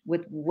with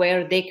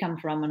where they come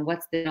from and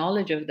what's the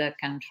knowledge of that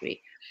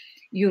country,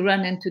 you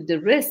run into the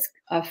risk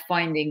of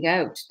finding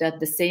out that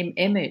the same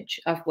image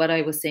of what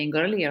I was saying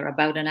earlier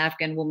about an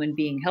Afghan woman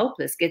being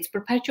helpless gets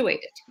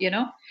perpetuated.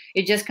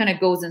 It just kind of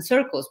goes in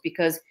circles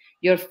because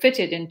you're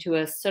fitted into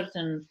a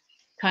certain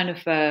kind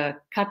of a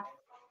cut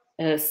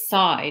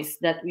size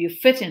that you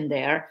fit in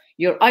there.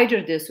 You're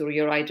either this or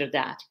you're either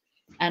that.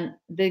 And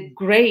the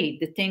gray,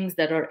 the things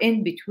that are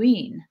in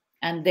between,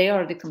 and they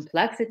are the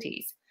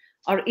complexities,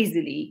 are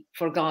easily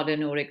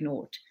forgotten or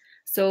ignored.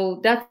 So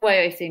that's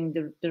why I think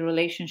the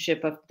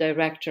relationship of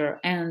director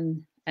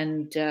and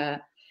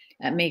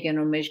Megan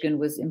or Michigan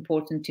was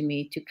important to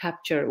me to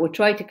capture or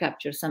try to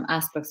capture some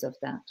aspects of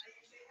that.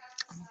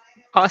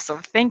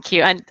 Awesome. Thank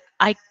you. And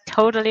I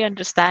totally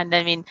understand.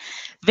 I mean,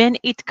 when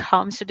it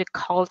comes to the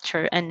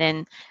culture, and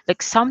then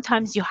like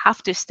sometimes you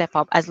have to step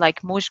up, as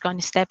like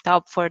Moshgan stepped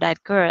up for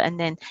that girl. And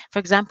then, for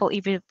example,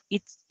 if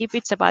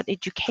it's about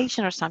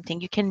education or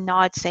something, you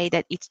cannot say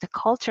that it's the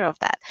culture of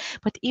that.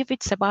 But if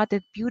it's about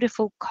the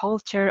beautiful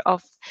culture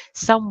of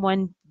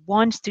someone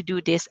wants to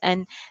do this,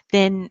 and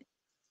then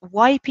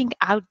wiping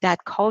out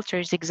that culture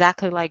is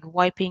exactly like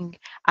wiping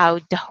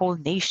out the whole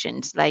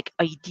nation's like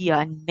idea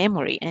and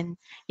memory. And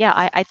yeah,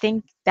 I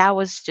think that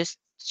was just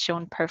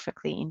shown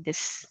perfectly in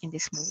this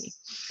movie.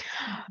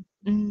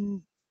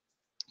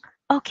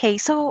 Okay,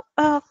 so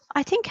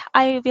I think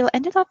I will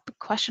end up a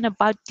question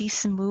about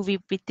this movie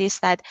with this,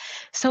 that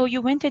so you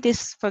went to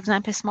this, for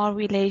example, small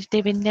village.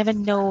 They will never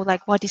know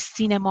like what is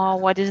cinema,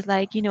 what is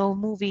like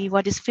movie,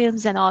 what is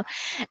films and all.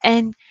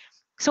 And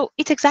so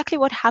it's exactly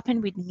what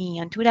happened with me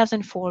in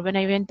 2004 when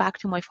I went back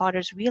to my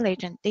father's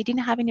village, and they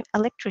didn't have any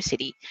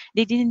electricity.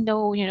 They didn't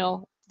know,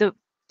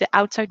 the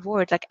outside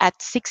world, like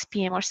at 6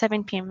 p.m. or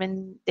 7 p.m.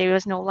 when there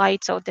was no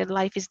light, so their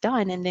life is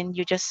done, and then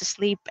you just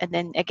sleep, and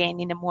then again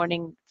in the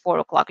morning, 4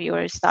 o'clock,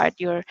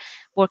 you're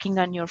working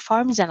on your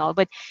farms and all.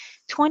 But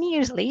 20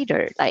 years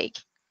later, like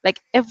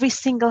every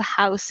single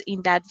house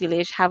in that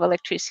village have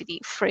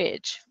electricity,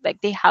 fridge, like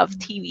they have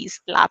TVs,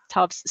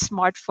 laptops,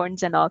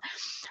 smartphones and all.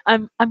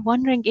 I'm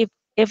wondering if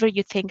ever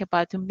you think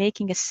about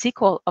making a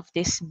sequel of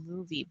this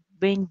movie,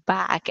 bring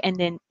back, and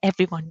then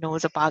everyone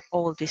knows about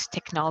all these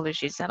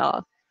technologies and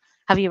all.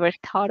 Have you ever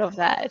thought of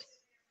that?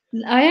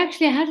 I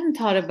actually hadn't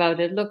thought about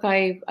it. Look,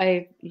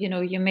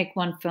 you make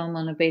one film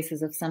on the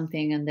basis of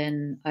something, and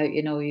then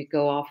you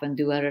go off and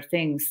do other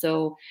things.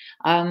 So,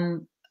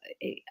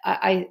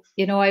 I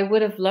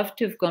would have loved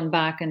to have gone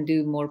back and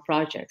do more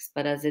projects,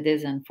 but as it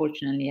is,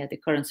 unfortunately, at the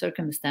current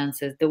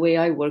circumstances, the way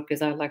I work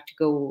is I like to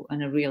go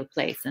in a real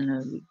place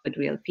and with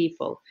real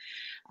people.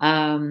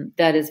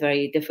 That is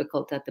very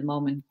difficult at the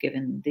moment,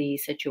 given the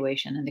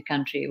situation in the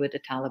country with the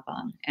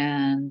Taliban.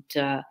 And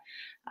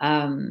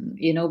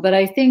but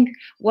I think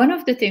one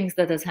of the things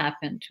that has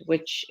happened,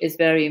 which is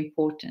very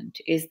important,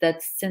 is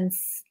that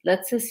since,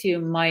 let's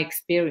assume my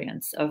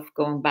experience of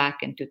going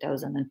back in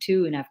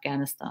 2002 in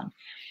Afghanistan,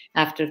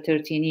 after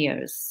 13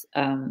 years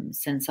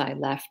since I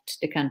left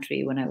the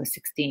country when I was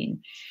 16,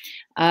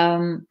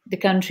 the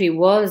country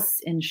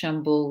was in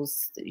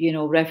shambles.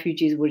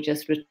 Refugees were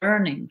just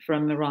returning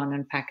from Iran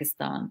and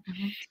Pakistan.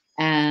 Mm-hmm.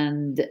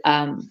 And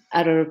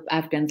other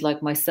Afghans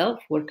like myself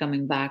were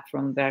coming back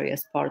from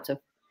various parts of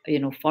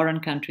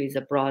foreign countries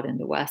abroad in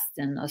the West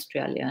and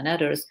Australia and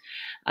others.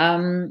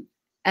 And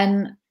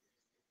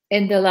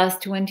in the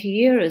last 20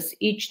 years,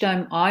 each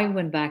time I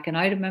went back, and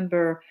I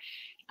remember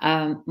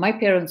my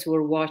parents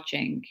were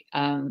watching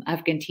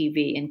Afghan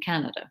TV in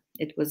Canada.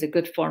 It was a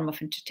good form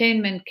of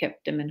entertainment,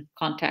 kept them in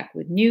contact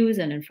with news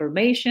and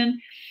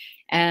information.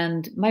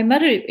 And my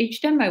mother,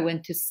 each time I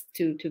went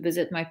to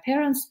visit my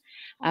parents,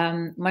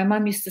 my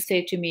mom used to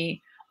say to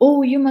me,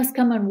 "Oh, you must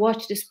come and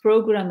watch this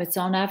program. It's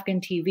on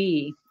Afghan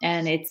TV,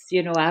 and it's,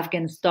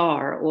 Afghan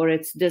Star, or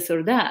it's this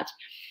or that."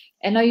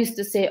 And I used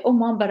to say, "Oh,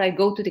 Mom, but I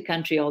go to the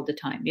country all the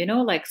time,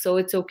 so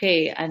it's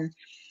okay."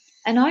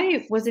 And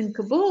I was in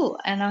Kabul,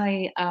 and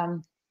I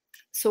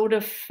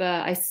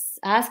I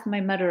asked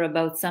my mother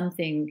about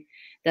something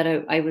that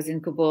I was in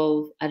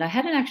Kabul, and I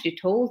hadn't actually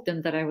told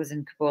them that I was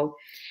in Kabul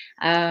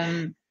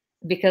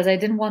because I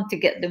didn't want to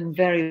get them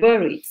very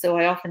worried. So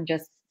I often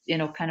just,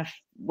 kind of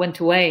went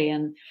away.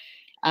 And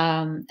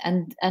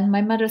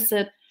my mother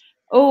said,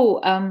 "Oh,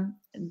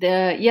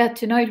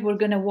 tonight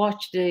we're going to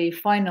watch the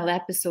final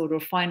episode or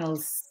final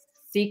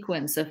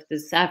sequence of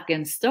this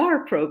Afghan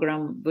Star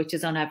program, which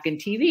is on Afghan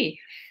TV."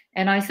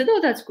 And I said, "Oh,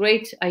 that's a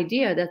great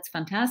idea. That's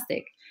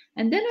fantastic."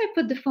 And then I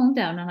put the phone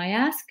down and I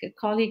asked a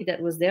colleague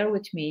that was there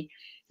with me,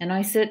 and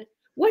I said,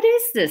 "What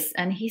is this?"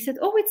 And he said,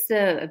 "Oh, it's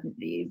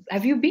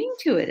have you been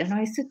to it?" And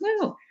I said,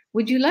 "No.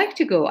 Would you like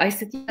to go?" I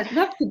said, "Yeah, I'd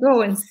love to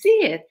go and see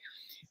it."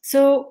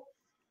 So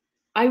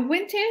I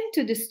went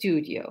into the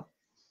studio.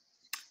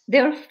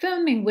 They're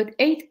filming with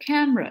 8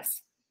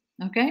 cameras,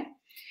 okay?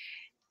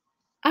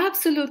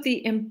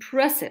 Absolutely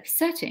impressive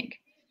setting.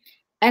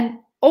 And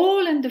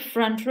all in the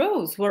front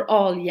rows were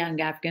all young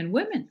Afghan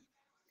women.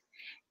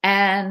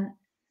 And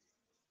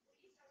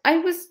I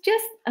was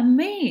just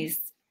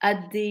amazed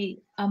at the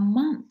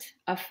amount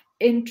of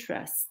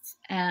interest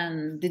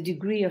and the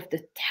degree of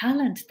the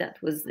talent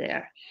that was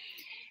there.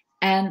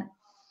 And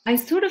I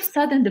sort of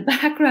sat in the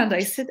background.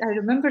 I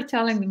remember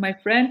telling my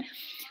friend,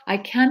 I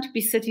can't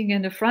be sitting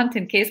in the front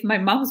in case my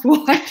mom's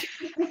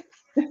watching.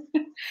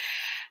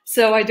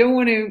 So I don't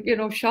want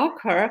to,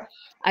 shock her.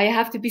 I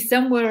have to be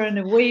somewhere and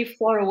away,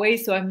 far away,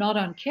 so I'm not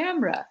on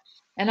camera.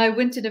 And I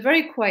went to the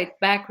very quiet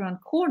background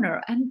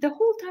corner. And the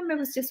whole time I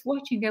was just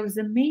watching, I was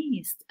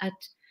amazed at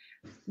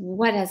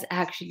what has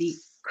actually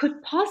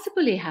could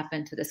possibly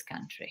happen to this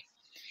country.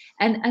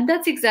 And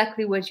that's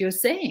exactly what you're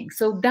saying.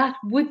 So that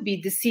would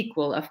be the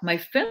sequel of my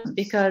film,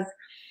 because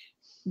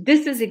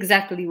this is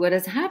exactly what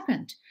has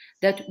happened.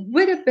 That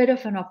with a bit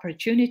of an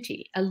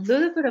opportunity, a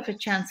little bit of a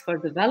chance for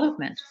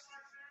development,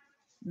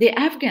 the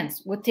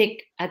Afghans would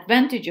take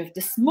advantage of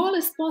the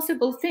smallest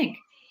possible thing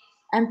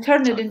and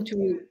turn it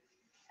into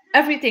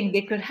everything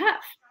they could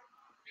have.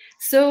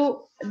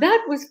 So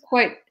that was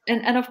quite,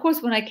 and of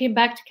course, when I came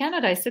back to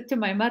Canada, I said to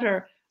my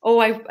mother, oh,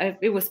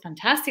 it was a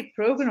fantastic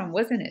program,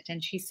 wasn't it?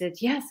 And she said,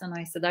 yes. And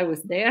I said, I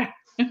was there.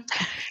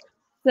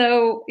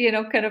 So,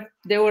 kind of,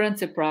 they weren't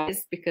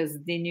surprised because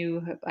they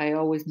knew I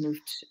always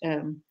moved,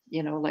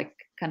 like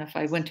kind of,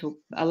 I went to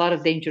a lot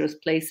of dangerous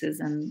places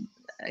and,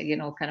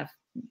 kind of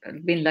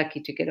been lucky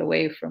to get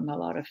away from a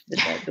lot of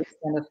those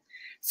kind of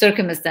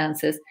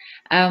circumstances.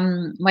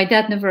 My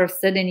dad never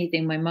said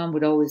anything. My mom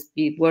would always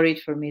be worried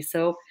for me.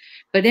 So,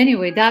 but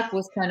anyway, that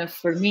was kind of,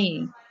 for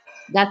me,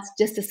 that's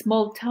just a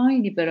small,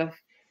 tiny bit of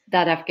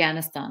that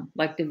Afghanistan,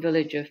 like the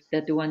village of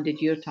the one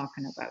that you're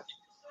talking about.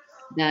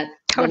 That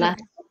the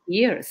last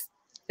years,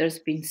 there's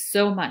been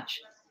so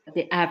much that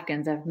the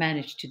Afghans have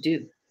managed to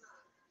do.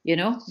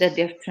 That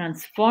they've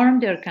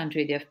transformed their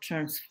country, they've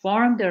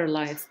transformed their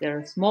lives,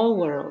 their small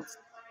worlds.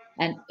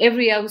 And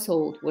every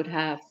household would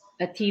have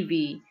a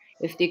TV.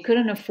 If they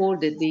couldn't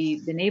afford it,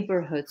 the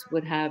neighborhoods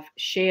would have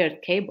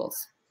shared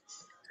cables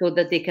so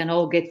that they can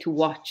all get to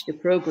watch the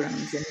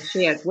programs in a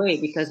shared way,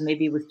 because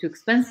maybe it was too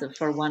expensive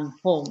for one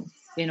home,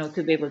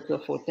 to be able to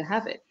afford to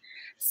have it.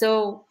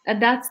 So,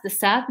 and that's the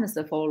sadness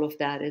of all of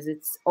that, is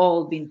it's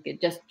all been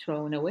just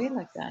thrown away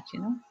like that,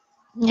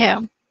 Yeah,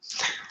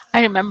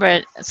 I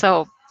remember.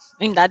 So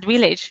in that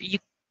village,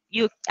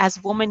 you as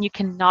a woman, you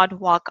cannot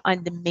walk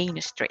on the main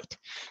street.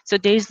 So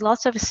there's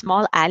lots of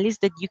small alleys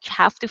that you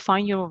have to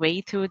find your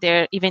way through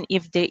there, even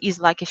if there is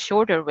like a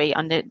shorter way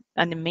on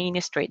the main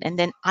street. And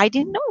then I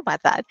didn't know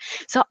about that.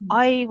 So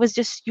I was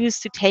just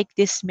used to take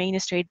this main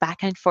street back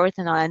and forth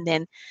and all. And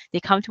then they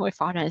come to my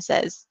father and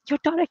says, your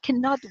daughter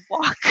cannot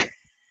walk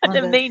on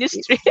the main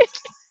street.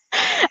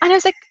 And I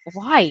was like,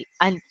 why?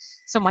 And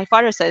so my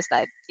father says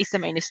that it's the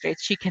main street,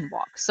 she can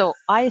walk. So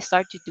I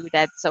start to do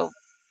that. So,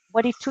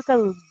 but it took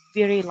a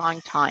very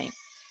long time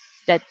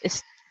that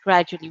is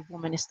gradually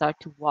women start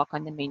to walk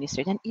on the main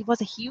street. And it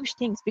was a huge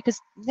thing, because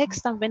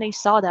next time when I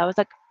saw that, I was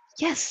like,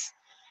 yes,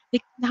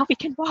 now we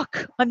can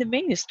walk on the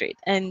main street.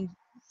 And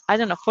I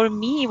don't know, for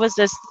me, it was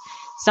just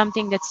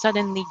something that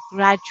suddenly,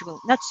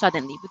 not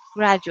suddenly, but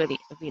gradually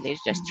a village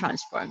just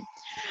transformed.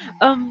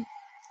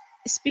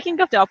 Speaking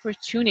of the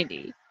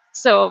opportunity,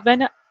 so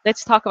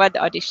let's talk about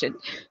the audition.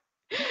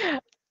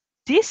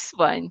 This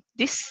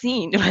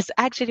scene was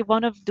actually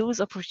one of those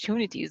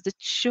opportunities that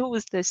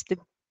shows us the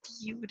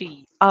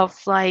beauty of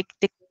like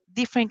the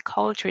different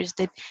cultures,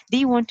 that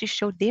they want to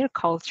show their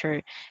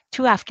culture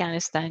to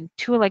Afghanistan,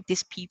 to like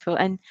these people.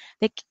 And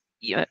like,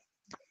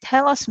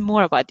 tell us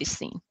more about this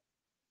scene.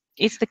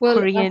 It's the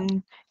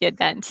Korean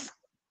dance.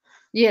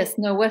 Yes,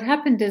 no, what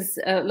happened is,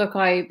 look,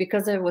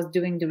 because I was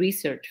doing the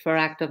research for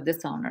Act of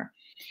Dishonour,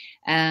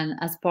 and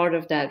as part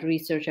of that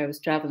research, I was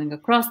traveling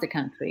across the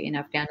country in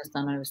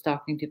Afghanistan. I was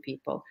talking to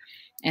people,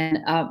 and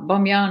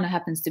Bamyan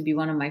happens to be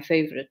one of my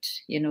favorite,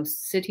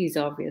 cities.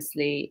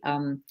 Obviously,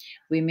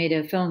 we made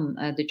a film,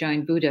 The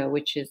Giant Buddha,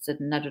 which is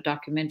another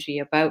documentary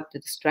about the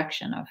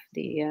destruction of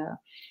the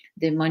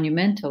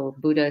monumental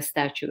Buddha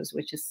statues,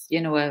 which is,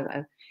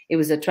 it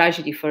was a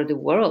tragedy for the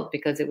world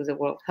because it was a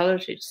World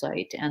Heritage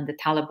Site, and the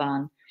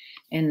Taliban,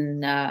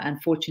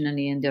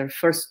 unfortunately, in their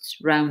first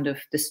round of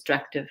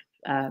destructive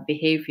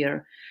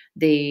behavior,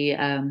 they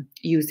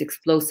used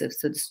explosives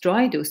to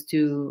destroy those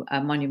two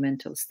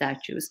monumental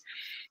statues.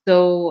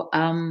 So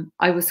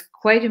I was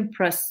quite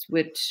impressed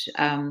with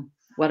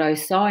what I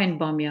saw in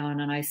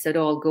Bamyan, and I said,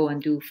 oh, I'll go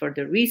and do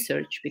further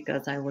research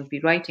because I will be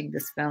writing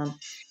this film.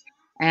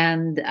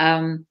 And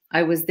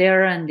I was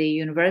there, and the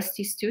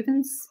university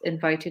students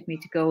invited me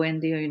to go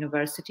in the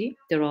university.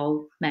 They're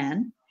all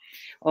men.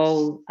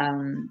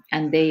 And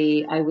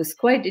I was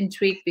quite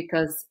intrigued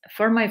because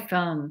for my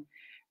film,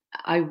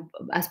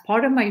 as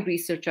part of my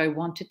research, I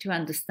wanted to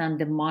understand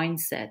the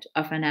mindset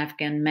of an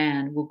Afghan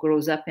man who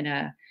grows up in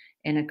a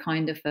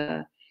kind of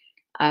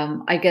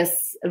I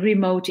guess,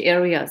 remote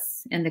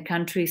areas in the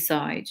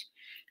countryside.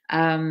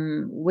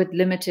 with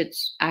limited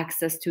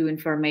access to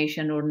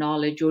information or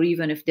knowledge, or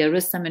even if there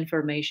is some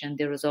information,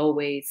 there is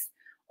always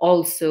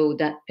also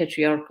that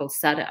patriarchal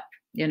setup,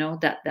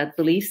 that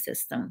belief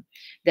system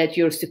that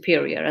you're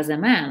superior as a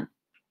man.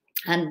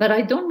 But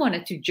I don't want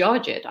it to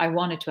judge it. I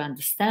wanted to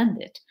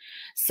understand it.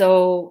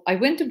 So I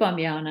went to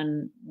Bamyan,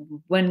 and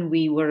when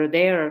we were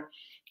there,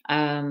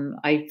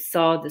 I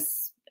saw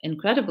this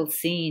incredible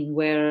scene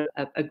where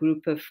a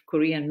group of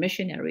Korean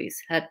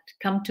missionaries had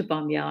come to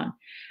Bamyan,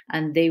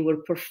 and they were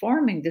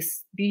performing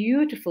this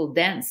beautiful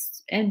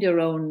dance in their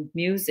own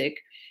music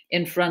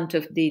in front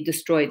of the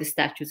destroyed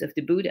statues of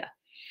the Buddha.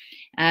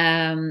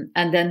 And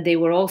then they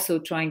were also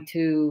trying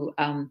to,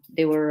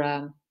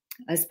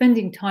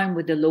 spending time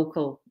with the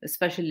local,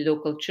 especially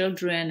local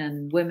children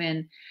and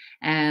women,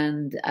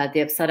 and they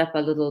have set up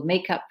a little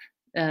makeup,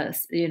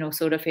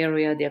 sort of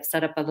area. They have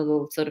set up a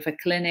little sort of a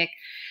clinic,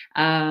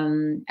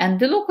 and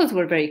the locals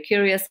were very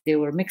curious. They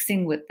were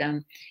mixing with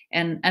them,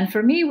 and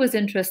for me it was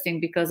interesting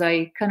because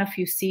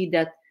you see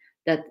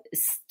that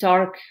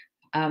stark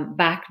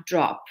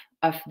backdrop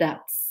of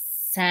that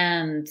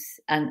sand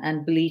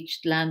and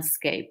bleached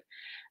landscape,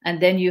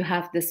 and then you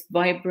have this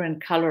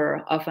vibrant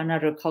color of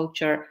another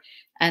culture,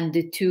 and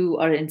the two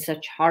are in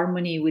such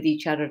harmony with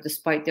each other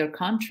despite their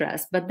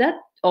contrast. But that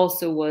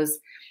also was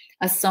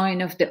a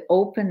sign of the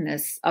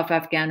openness of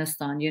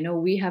Afghanistan.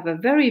 We have a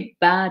very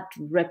bad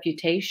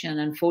reputation,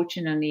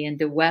 unfortunately, in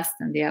the West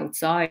and the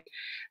outside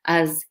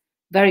as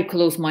very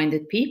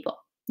close-minded people.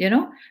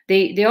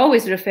 They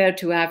always refer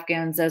to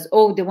Afghans as,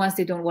 the ones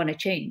they don't want to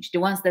change, the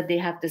ones that they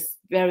have this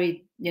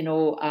very,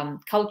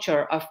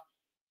 culture of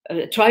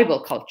tribal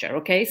culture.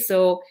 Okay.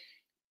 So,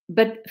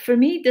 but for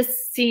me,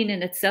 this scene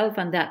in itself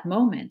and that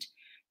moment,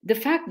 the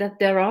fact that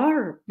there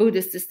are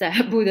Buddhist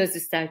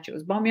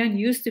statues. Bamyan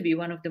used to be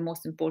one of the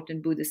most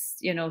important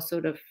Buddhist,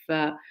 of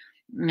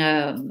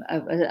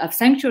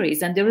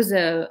sanctuaries, and there was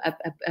a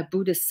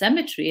Buddhist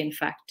cemetery, in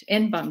fact,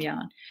 in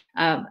Bamyan,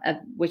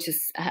 which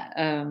is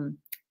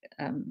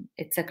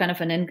it's a kind of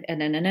an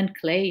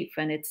enclave,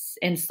 and it's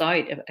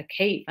inside a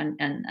cave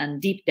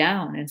and deep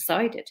down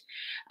inside it.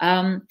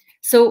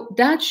 So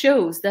that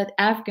shows that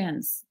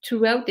Afghans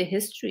throughout the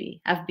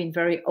history have been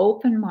very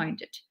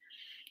open-minded.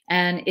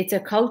 And it's a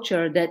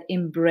culture that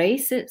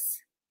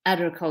embraces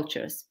other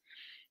cultures.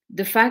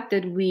 The fact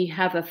that we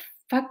have a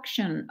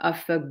faction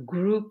of a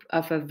group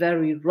of a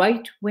very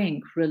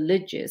right-wing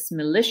religious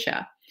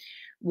militia,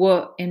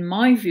 in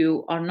my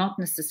view, are not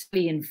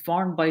necessarily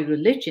informed by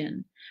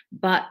religion,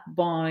 but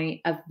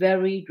by a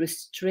very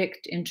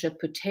strict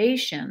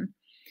interpretation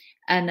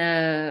and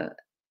a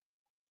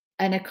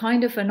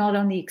kind of a not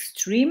only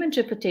extreme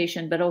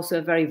interpretation, but also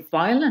a very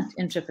violent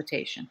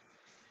interpretation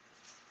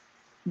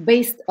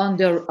based on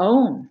their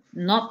own,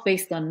 not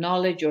based on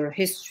knowledge or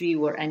history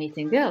or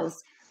anything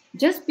else.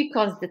 Just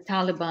because the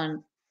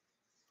Taliban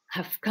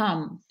have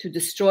come to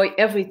destroy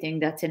everything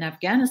that's in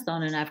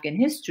Afghanistan and Afghan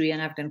history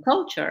and Afghan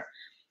culture,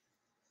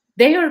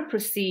 they are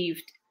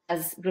perceived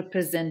as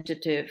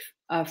representative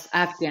of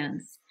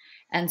Afghans.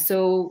 And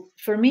so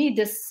for me,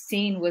 this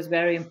scene was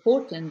very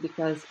important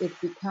because it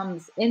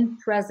becomes in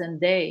present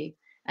day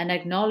an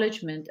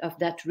acknowledgement of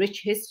that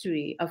rich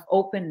history of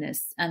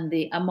openness and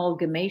the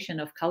amalgamation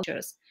of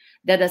cultures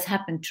that has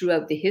happened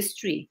throughout the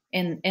history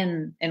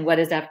in what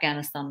is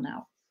Afghanistan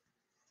now.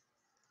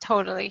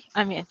 Totally.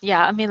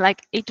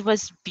 Like it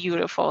was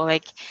beautiful.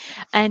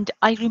 And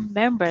I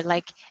remember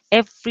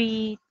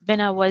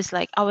when I was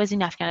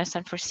in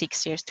Afghanistan for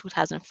 6 years,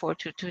 2004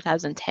 to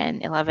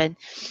 2010, 11.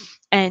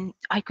 And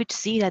I could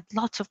see that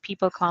lots of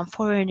people come,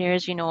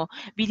 foreigners,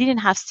 we didn't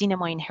have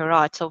cinema in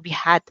Herat. So we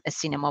had a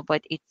cinema,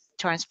 but it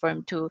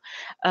transformed to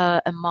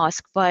a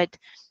mosque. But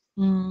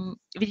we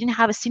didn't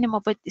have a cinema,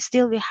 but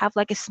still we have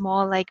a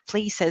small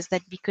places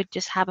that we could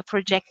just have a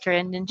projector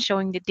and then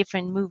showing the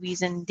different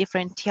movies and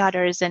different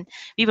theaters, and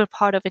we were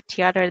part of a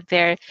theater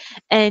there.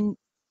 And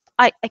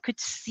I could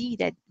see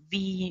that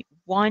we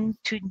want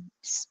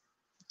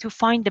to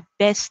find the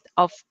best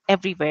of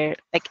everywhere,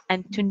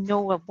 and to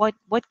know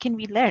what can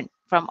we learn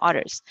from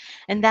others,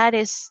 and that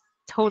is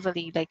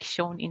totally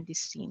shown in this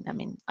scene.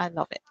 I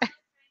love it.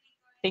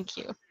 Thank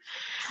you.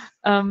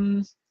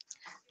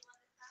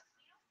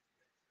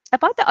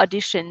 About the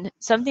audition,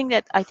 something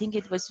that I think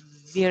it was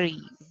very,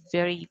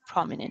 very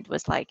prominent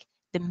was the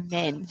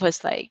men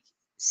was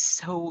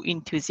so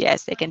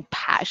enthusiastic and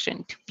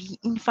passionate to be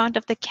in front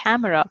of the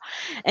camera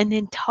and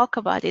then talk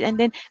about it. And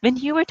then when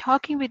you were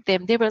talking with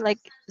them, they were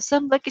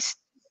some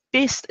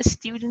best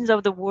students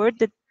of the world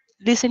that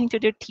listening to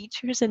their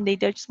teachers, and they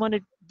just want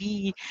to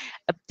be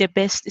the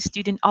best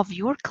student of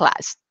your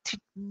class to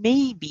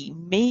maybe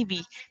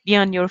be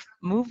on your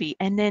movie.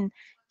 And then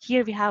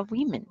here we have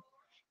women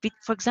with,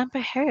 for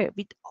example, her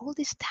with all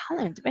this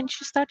talent. When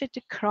she started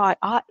to cry,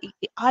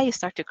 I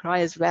started to cry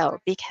as well,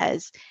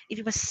 because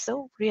it was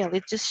so real.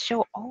 It just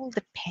showed all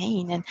the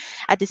pain, and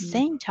at the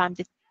same time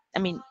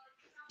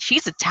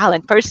she's a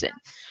talent person.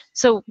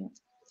 So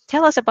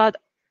tell us about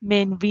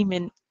men,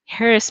 women,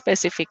 her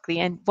specifically,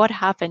 and what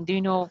happened. Do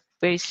you know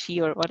where is she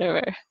or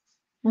whatever?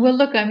 Well,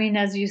 look, I mean,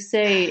 as you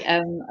say,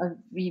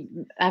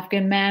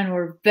 Afghan men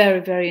were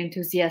very, very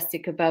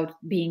enthusiastic about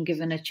being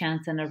given a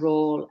chance and a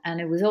role. And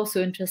it was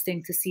also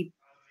interesting to see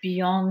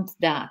beyond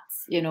that,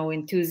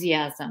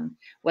 enthusiasm,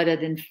 what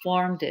had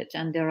informed it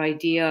and their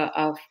idea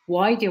of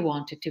why they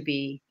wanted to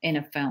be in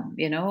a film,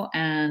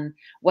 and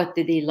what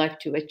did they like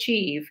to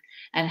achieve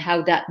and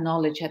how that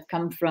knowledge had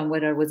come from,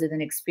 whether was it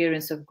an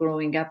experience of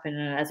growing up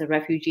as a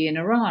refugee in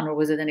Iran, or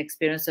was it an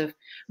experience of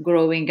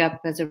growing up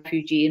as a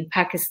refugee in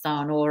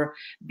Pakistan, or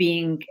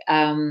being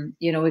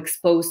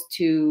exposed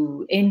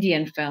to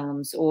Indian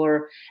films,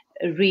 or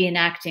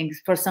reenacting.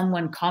 For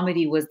someone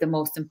comedy was the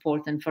most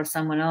important, for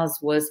someone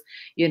else was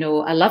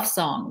a love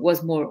song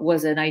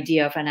was an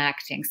idea of an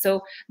acting.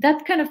 So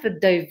that kind of a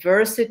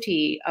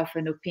diversity of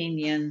an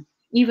opinion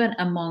even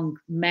among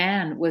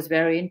men was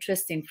very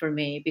interesting for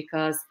me,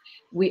 because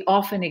we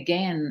often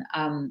again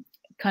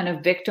kind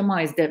of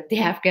victimize the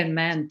Afghan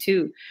man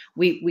too.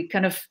 We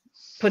kind of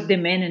put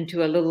them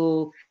into a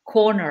little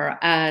corner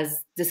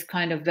as this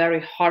kind of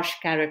very harsh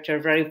character,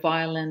 very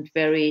violent,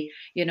 very,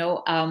 in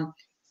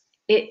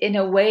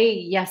a way,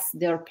 yes,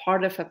 they're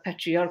part of a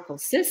patriarchal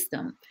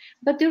system,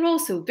 but they're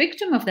also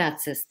victim of that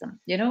system,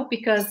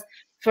 because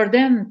for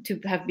them to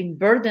have been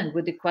burdened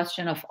with the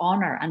question of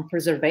honor and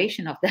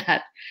preservation of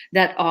that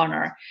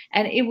honor,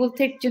 and it will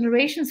take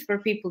generations for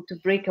people to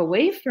break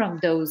away from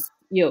those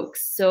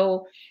yokes.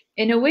 So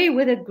in a way,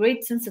 with a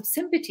great sense of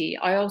sympathy,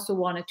 I also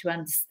wanted to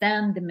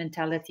understand the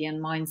mentality and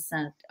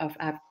mindset of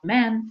Afghan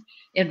men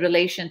in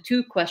relation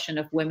to question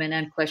of women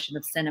and question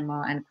of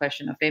cinema and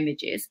question of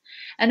images.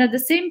 And at the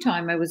same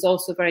time, I was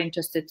also very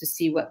interested to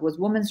see what was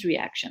women's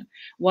reaction.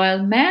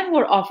 While men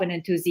were often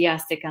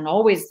enthusiastic and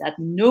always had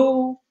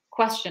no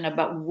question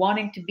about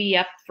wanting to be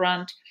up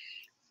front,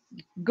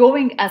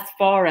 going as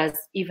far as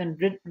even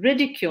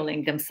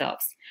ridiculing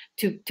themselves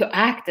to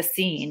act a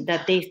scene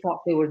that they thought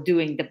they were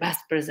doing the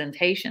best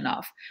presentation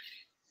of.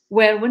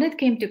 Where when it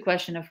came to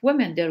question of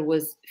women, there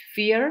was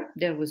fear,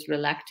 there was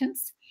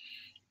reluctance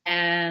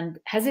and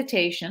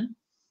hesitation,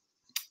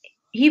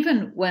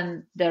 even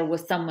when there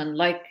was someone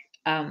like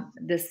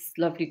this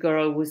lovely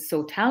girl who was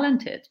so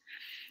talented,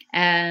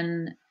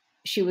 and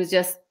she was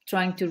just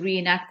trying to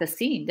reenact a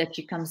scene that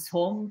she comes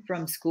home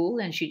from school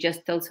and she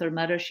just tells her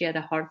mother she had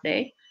a hard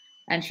day,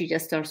 and she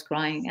just starts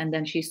crying, and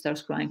then she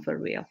starts crying for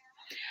real.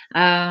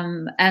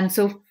 And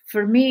so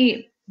for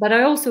me, but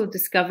I also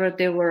discovered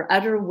there were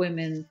other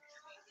women.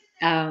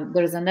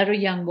 There's another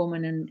young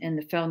woman in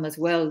the film as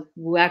well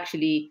who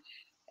actually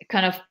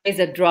kind of plays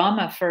a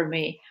drama for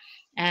me,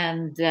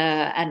 and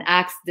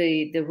acts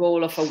the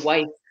role of a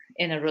wife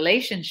in a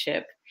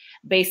relationship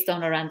based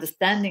on her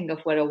understanding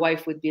of what a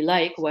wife would be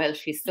like while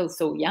she's still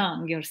so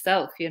young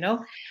herself,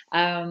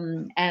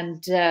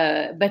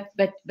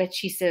 but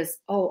she says,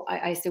 oh,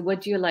 I said,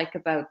 what do you like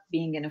about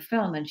being in a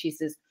film? And she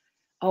says,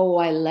 oh,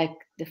 I like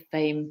the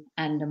fame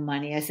and the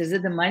money. I said, is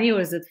it the money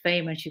or is it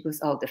fame? And she goes,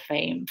 oh, the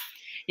fame,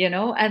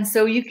 and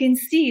so you can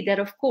see that,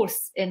 of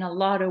course, in a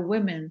lot of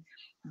women,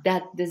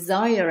 that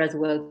desire as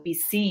well to be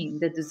seen,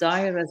 the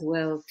desire as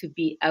well to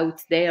be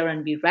out there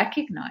and be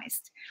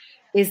recognized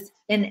is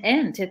an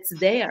end. It's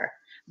there,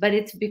 but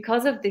it's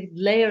because of the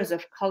layers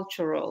of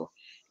cultural,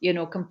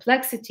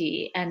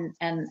 complexity and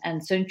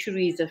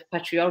centuries of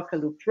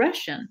patriarchal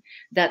oppression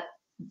that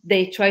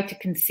they try to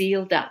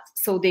conceal that.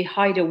 So they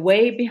hide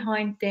away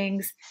behind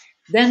things.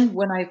 Then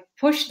when I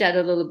push that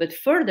a little bit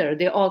further,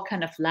 they all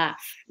kind of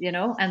laugh,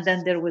 and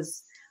then there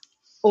was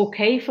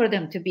okay for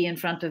them to be in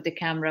front of the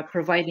camera,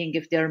 providing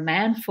if their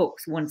man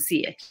folks won't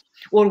see it.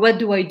 Or what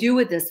do I do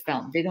with this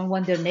film? They don't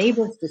want their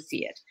neighbors to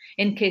see it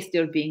in case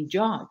they're being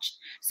judged.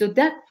 So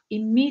that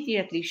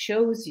immediately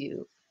shows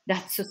you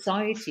that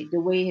society, the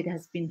way it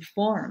has been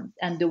formed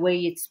and the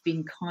way it's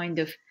been kind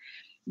of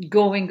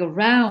going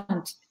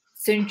around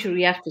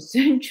century after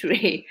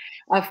century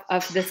of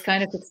this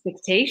kind of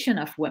expectation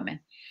of women.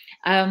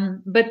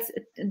 But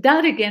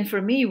that again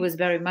for me was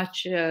very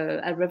much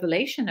a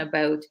revelation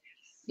about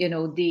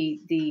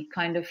the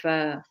kind of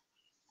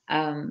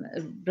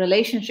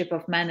relationship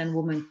of man and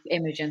woman to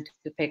image and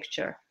to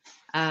picture.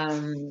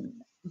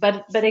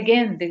 But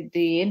again,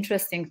 the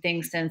interesting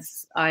thing,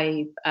 since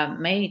I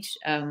made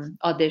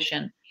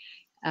Audition,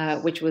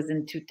 which was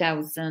in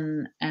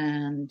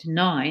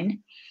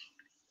 2009,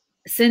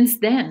 since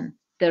then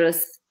there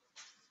is,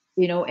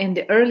 in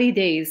the early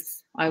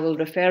days, I will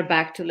refer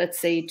back to, let's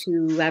say,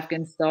 to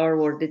Afghan Star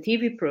or the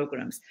TV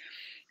programs,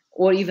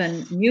 or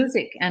even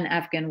music and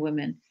Afghan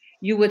women,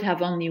 you would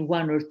have only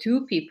one or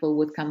two people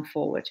would come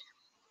forward.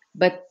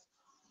 But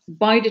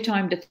by the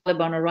time the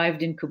Taliban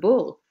arrived in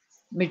Kabul,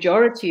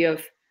 majority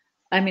of,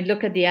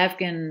 look at the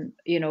Afghan,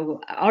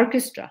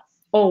 orchestra,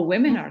 all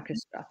women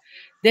orchestra.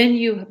 Then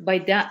you, by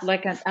that,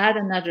 add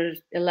another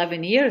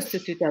 11 years to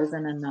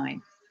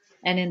 2009.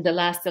 And in the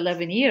last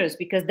 11 years,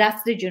 because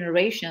that's the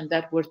generation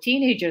that were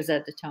teenagers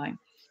at the time.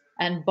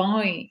 And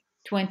by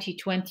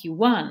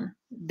 2021,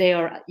 they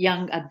are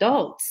young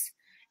adults.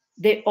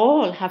 They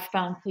all have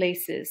found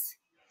places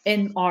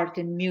in art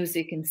and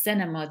music and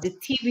cinema, the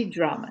TV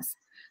dramas.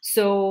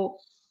 So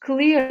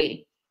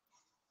clearly,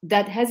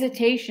 that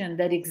hesitation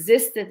that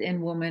existed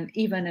in women,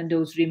 even in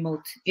those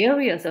remote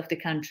areas of the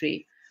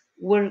country,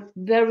 were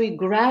very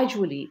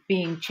gradually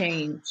being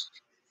changed,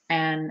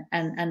 and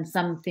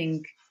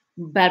something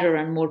better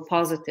and more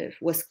positive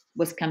was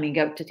coming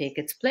out to take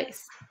its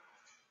place.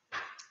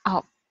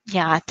 Oh,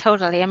 yeah,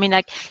 totally. I mean,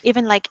 like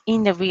even like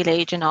in the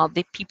village and all,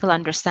 the people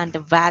understand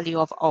the value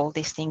of all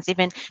these things.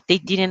 Even they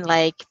didn't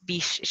like be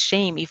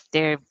shame if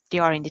they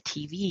are in the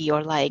TV,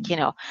 or like, you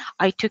know,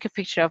 I took a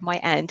picture of my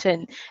aunt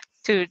and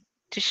to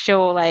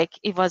show, like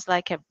it was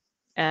like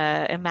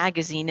a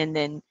magazine, and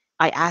then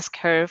I asked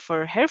her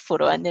for her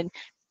photo, and then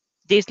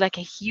there's like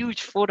a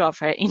huge photo of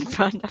her in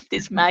front of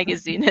this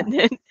magazine, and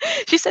then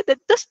she said that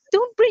just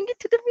don't bring it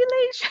to the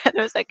village. And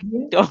I was like,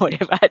 don't worry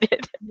about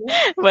it.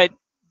 But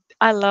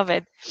I love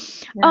it.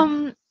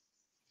 Yeah.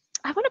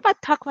 I want to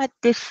talk about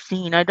this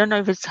scene. I don't know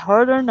if it's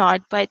hard or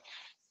not, but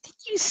did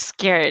you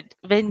scared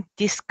when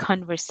this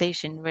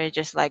conversation were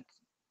just like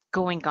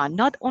going on,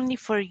 not only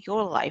for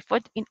your life,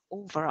 but in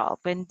overall,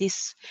 when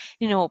this,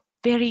 you know,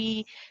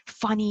 very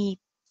funny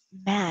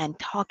man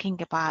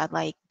talking about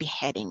like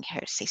beheading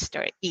her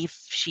sister if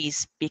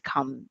she's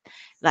become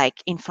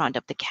like in front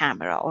of the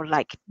camera, or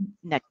like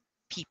that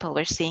people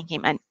were seeing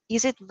him, and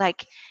is it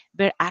like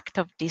were Act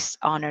of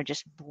Dishonor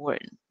just born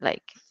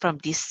like from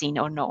this scene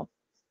or no?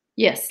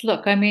 Yes,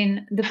 look, I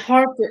mean, the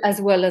part,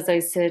 as well as I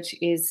said,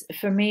 is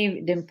for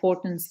me the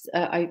importance.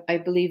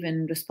 I believe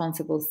in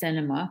responsible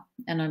cinema,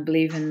 and I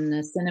believe in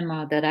a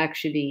cinema that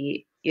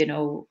actually,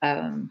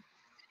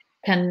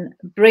 can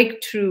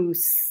break through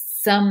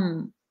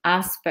some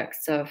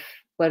aspects of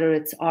whether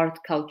it's art,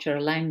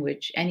 culture,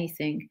 language,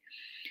 anything,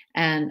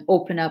 and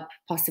open up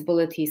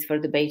possibilities for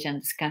debate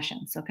and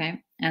discussions.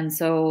 Okay. And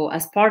so,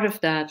 as part of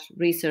that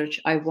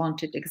research, I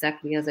wanted,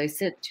 exactly as I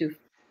said, to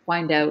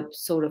find out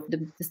sort of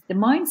the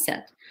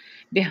mindset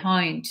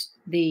behind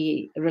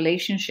the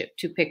relationship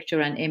to picture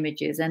and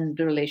images and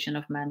the relation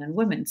of men and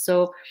women.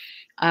 So,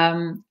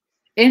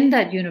 in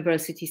that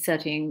university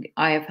setting,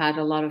 I have had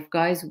a lot of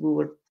guys who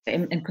were,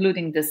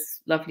 including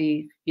this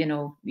lovely,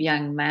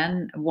 young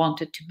man,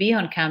 wanted to be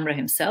on camera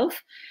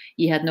himself.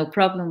 He had no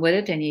problem with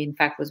it, and he, in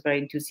fact, was very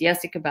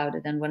enthusiastic about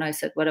it. And when I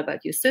said, "What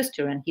about your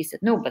sister?" and he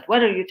said, "No, but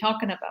what are you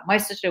talking about? My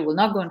sister will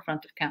not go in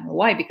front of camera.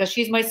 Why? Because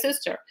she's my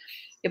sister."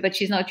 "Yeah, but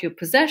she's not your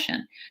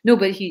possession." "No,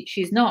 but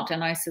she's not."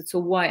 And I said, "So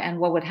why? And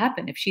what would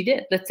happen if she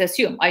did? Let's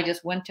assume I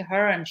just went to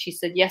her and she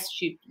said, yes,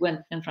 she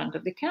went in front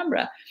of the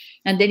camera."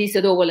 And then he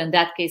said, "Oh, well, in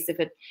that case, if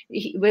it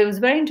was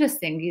very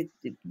interesting,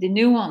 the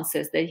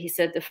nuances that he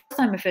said, the first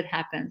time if it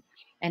happened,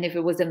 and if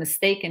it was a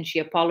mistake and she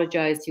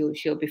apologized,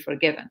 she'll be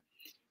forgiven.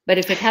 But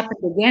if it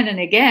happened again and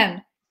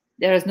again,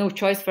 there is no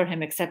choice for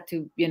him except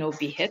to,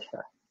 be hit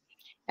her."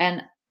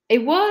 And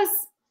it was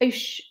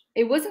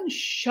it wasn't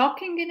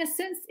shocking in a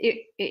sense.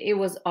 It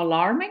was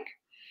alarming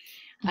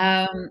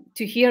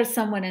to hear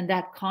someone in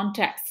that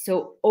context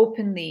so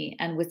openly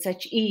and with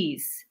such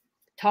ease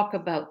talk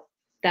about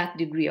that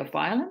degree of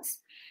violence.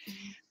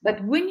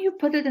 But when you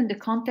put it in the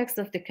context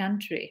of the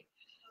country,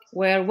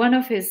 where one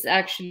of his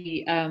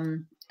actually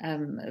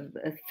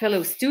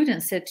fellow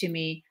students said to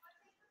me,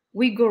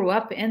 "We grew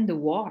up in the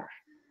war.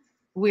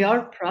 We are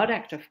a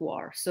product of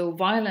war. So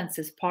violence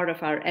is part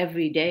of our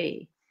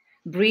everyday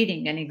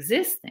breathing and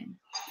existence.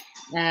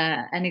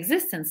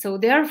 So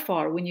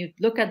therefore, when you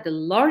look at the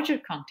larger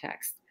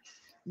context,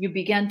 you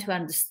begin to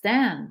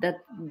understand that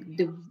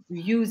the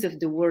use of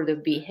the word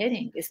of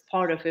beheading is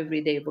part of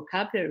everyday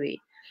vocabulary,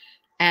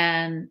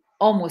 and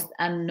almost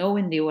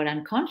unknowingly or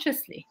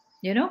unconsciously,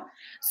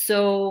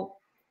 So,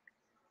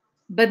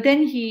 but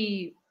then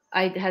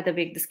I had a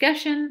big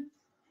discussion,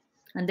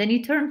 and then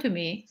he turned to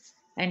me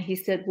and he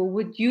said, "Well,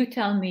 would you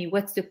tell me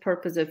what's the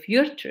purpose of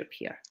your trip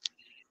here?"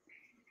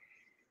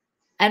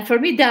 And for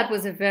me, that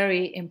was a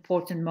very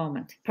important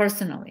moment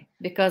personally,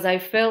 because I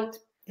felt,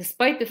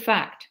 despite the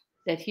fact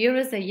that here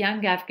is a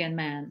young Afghan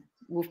man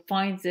who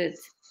finds it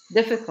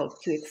difficult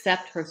to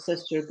accept her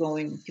sister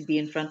going to be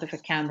in front of a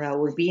camera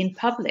or be in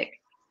public,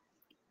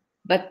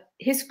 but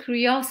his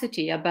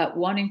curiosity about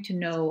wanting to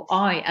know,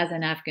 I, as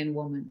an Afghan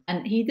woman,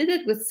 and he did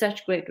it with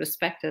such great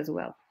respect as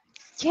well.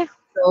 Yeah.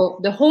 So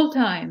the whole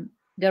time,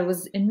 there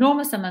was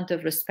enormous amount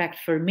of respect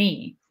for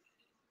me.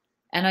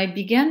 And I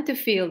began to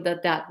feel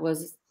that that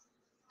was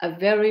a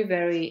very,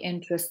 very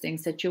interesting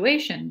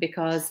situation,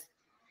 because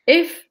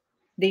if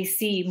they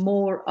see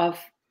more of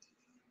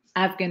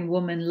Afghan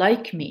women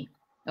like me,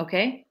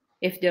 okay,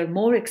 if they're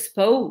more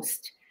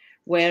exposed,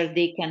 where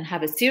they can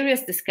have a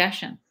serious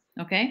discussion,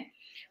 okay,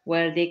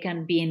 where they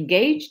can be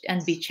engaged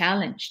and be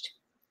challenged,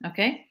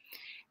 okay,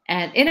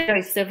 and in a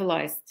very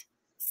civilized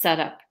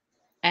setup,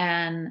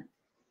 and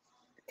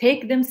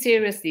take them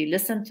seriously,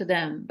 listen to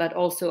them, but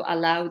also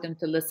allow them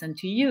to listen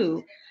to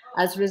you.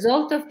 As a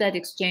result of that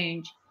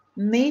exchange,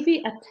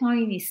 maybe a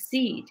tiny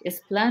seed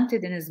is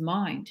planted in his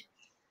mind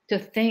to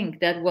think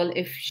that, well,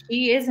 if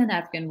she is an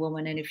Afghan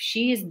woman and if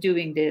she is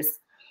doing this,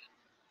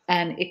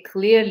 and it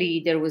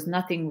clearly there was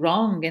nothing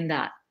wrong in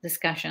that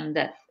discussion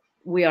that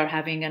we are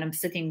having, and I'm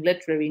sitting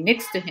literally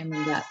next to him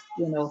in that,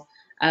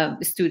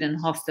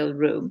 student hostel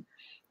room,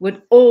 with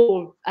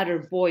all other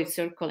boys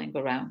circling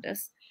around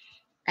us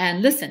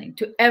and listening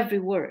to every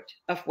word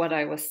of what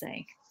I was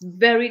saying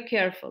very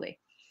carefully.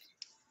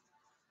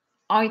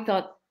 I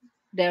thought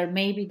there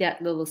may be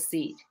that little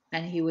seed,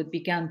 and he would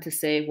begin to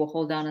say, well,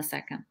 hold on a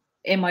second.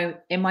 Am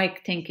I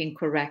thinking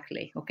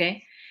correctly?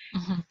 Okay.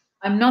 Mm-hmm.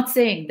 I'm not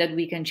saying that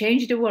we can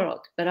change the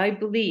world, but I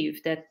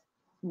believe that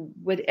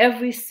with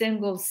every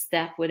single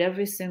step, with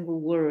every single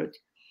word,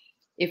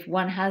 if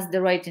one has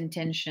the right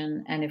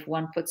intention and if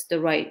one puts the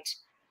right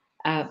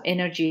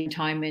energy and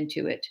time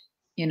into it,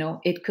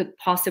 it could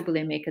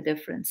possibly make a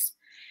difference.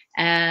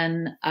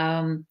 And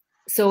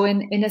so,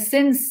 in a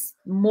sense,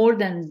 more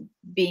than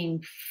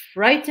being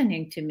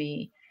frightening to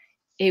me,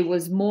 it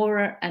was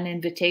more an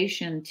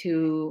invitation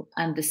to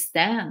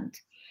understand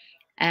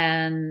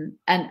and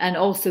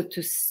also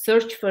to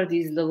search for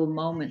these little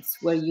moments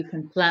where you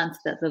can plant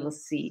that little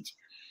seed.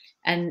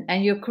 And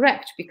you're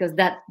correct, because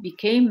that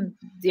became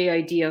the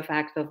idea of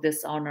Act of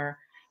Dishonor,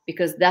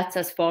 because that's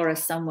as far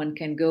as someone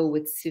can go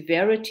with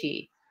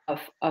severity of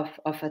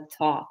a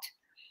thought.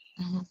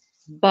 Mm-hmm.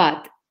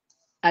 But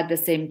at the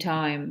same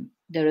time,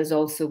 there is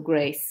also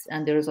grace,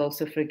 and there is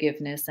also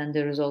forgiveness, and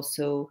there is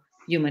also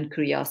human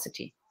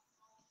curiosity.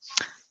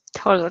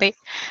 Totally.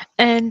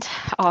 And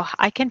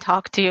I can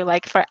talk to you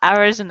like for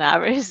hours and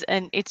hours,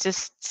 and it's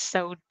just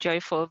so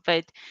joyful.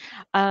 But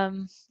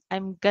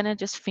I'm gonna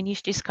just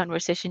finish this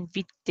conversation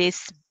with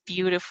this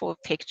beautiful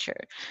picture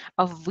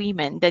of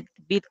women that,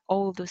 with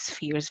all those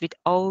fears, with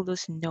all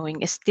those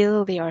knowing,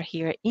 still they are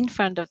here in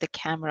front of the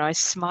camera,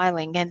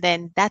 smiling. And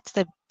then that's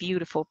the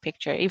beautiful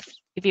picture. If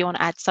you want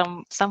to add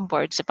some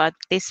words about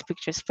this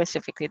picture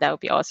specifically, that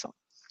would be awesome.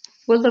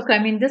 Well, look, I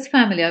mean, this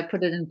family, I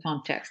put it in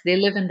context. They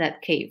live in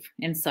that cave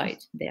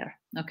inside there.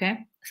 Okay.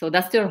 So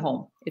that's their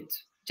home.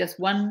 It's just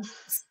one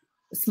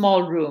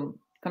small room,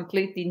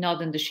 completely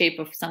not in the shape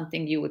of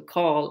something you would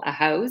call a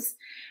house,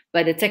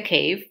 but it's a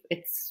cave.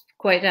 It's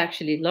quite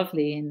actually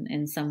lovely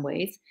in some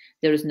ways.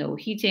 There is no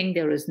heating.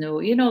 There is no,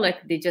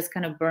 like they just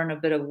kind of burn a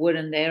bit of wood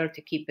in there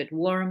to keep it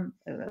warm.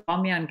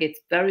 Bamyan gets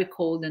very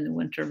cold in the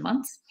winter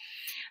months.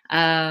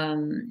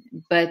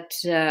 But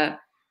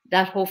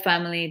that whole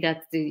family,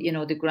 that's the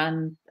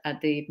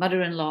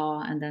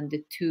mother-in-law, and then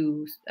the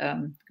two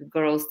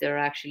girls, they're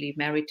actually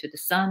married to the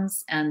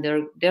sons and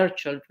their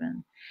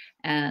children,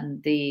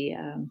 and the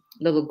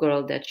little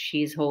girl that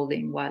she's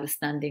holding while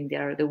standing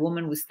there, the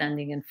woman was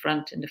standing in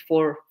front in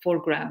the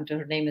foreground.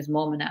 Her name is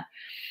Momina.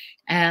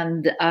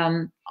 And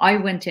I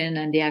went in,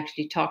 and they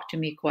actually talked to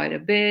me quite a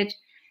bit.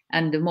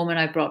 And the moment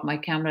I brought my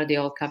camera, they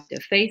all kept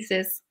their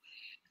faces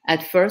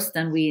at first,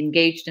 and we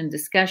engaged in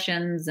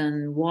discussions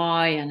and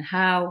why and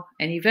how.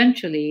 And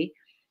eventually,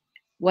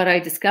 what I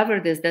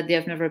discovered is that they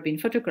have never been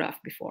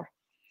photographed before.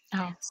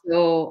 Oh.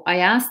 So I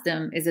asked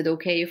them, is it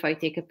okay if I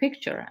take a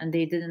picture? And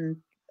they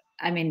didn't,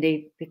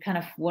 they kind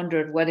of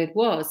wondered what it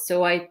was.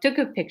 So I took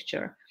a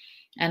picture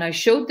and I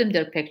showed them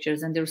their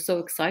pictures, and they're so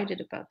excited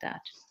about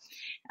that.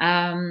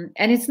 And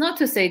it's not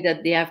to say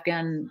that the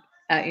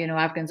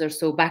Afghans are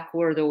so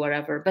backward or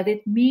whatever, but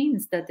it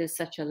means that there's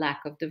such a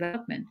lack of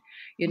development.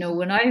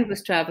 When I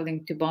was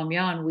traveling to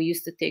Bamyan, we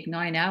used to take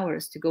 9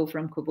 hours to go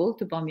from Kabul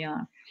to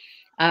Bamyan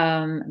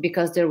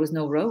because there was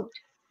no road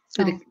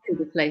to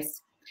the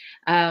place.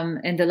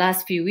 In the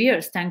last few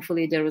years,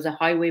 thankfully, there was a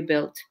highway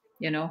built,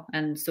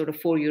 and sort of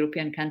 4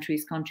 European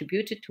countries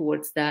contributed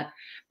towards that.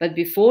 But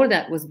before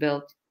that was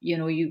built,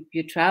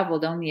 you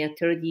traveled only at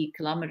 30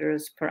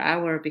 kilometers per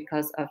hour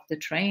because of the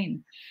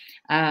train.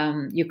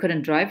 You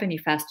couldn't drive any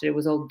faster. It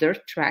was all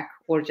dirt track,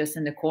 or just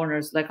in the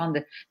corners, like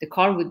the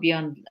car would be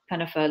on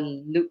kind of a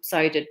loop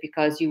sided,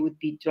 because you would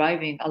be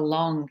driving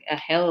along a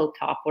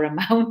hilltop or a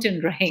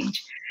mountain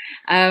range.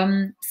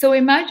 So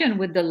imagine,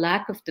 with the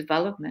lack of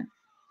development,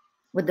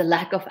 with the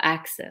lack of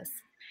access,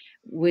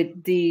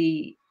 with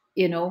the,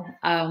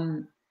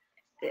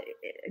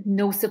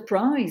 no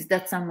surprise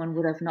that someone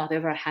would have not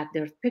ever had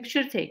their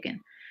picture taken,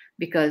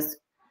 because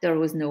there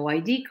was no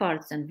ID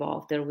cards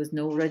involved, there was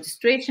no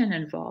registration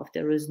involved,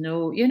 there was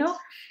no,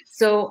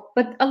 so,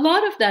 but a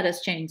lot of that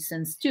has changed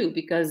since too,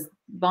 because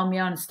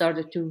Bamyan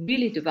started to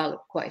really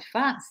develop quite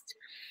fast.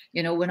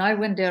 When I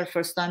went there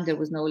first time, there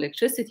was no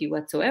electricity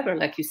whatsoever,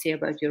 like you say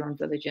about your own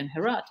village in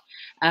Herat.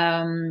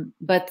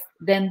 But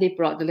then they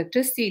brought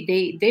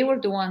electricity. They were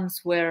the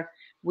ones where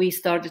we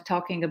started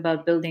talking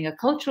about building a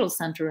cultural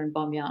center in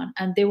Bamyan,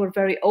 and they were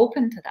very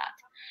open to that.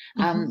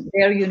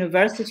 Their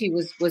university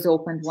was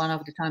opened one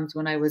of the times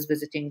when I was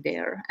visiting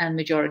there, and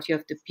majority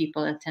of the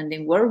people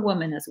attending were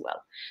women as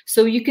well.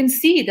 So you can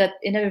see that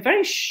in a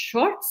very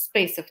short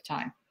space of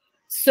time,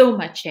 so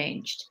much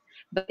changed.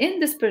 But in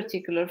this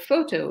particular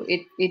photo,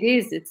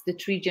 it's the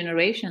 3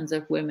 generations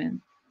of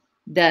women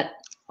that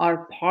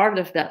are part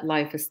of that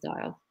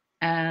lifestyle,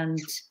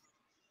 and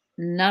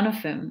none of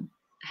them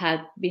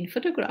had been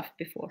photographed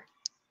before.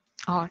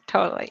 Oh,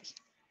 totally.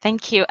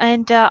 Thank you.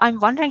 And I'm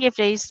wondering if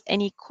there's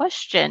any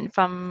question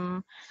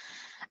from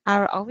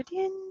our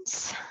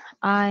audience.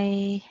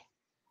 I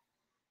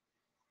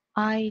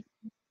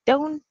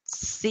don't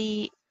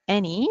see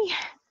any.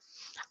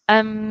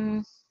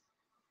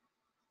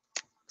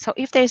 So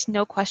if there's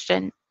no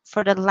question,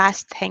 for the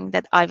last thing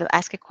that I will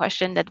ask a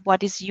question, that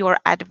what is your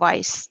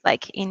advice,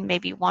 like in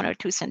maybe 1 or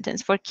 2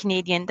 sentences, for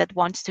Canadian that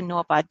wants to know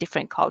about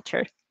different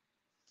culture?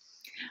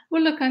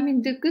 Well, look, I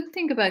mean, the good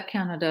thing about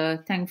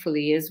Canada,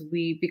 thankfully, is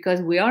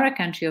because we are a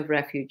country of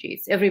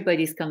refugees,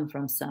 everybody's come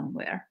from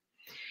somewhere.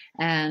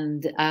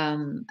 And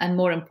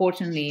more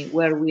importantly,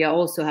 where we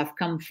also have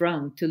come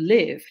from to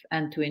live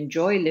and to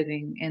enjoy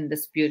living in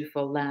this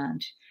beautiful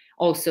land,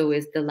 also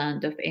is the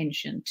land of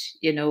ancient,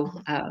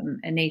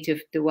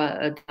 native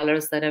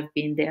dwellers that have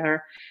been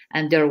there,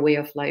 and their way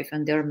of life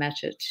and their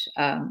method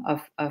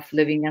of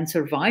living and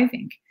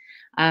surviving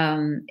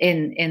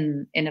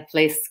in a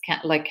place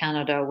like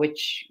Canada,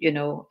 which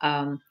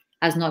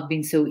has not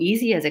been so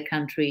easy as a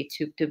country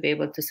to be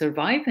able to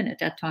survive in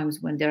it at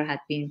times when there had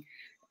been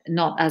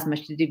not as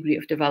much the degree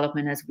of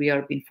development as we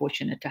are being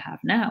fortunate to have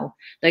now.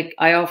 Like,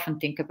 I often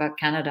think about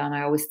Canada and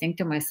I always think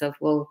to myself,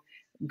 well,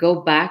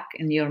 go back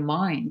in your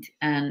mind,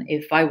 and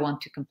if I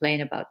want to complain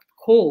about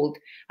cold,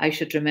 I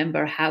should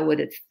remember how would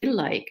it feel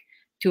like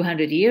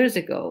 200 years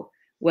ago,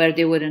 where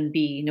there wouldn't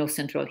be no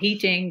central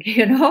heating,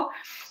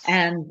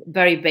 and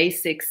very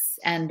basics.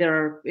 And there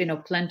are,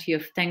 plenty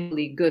of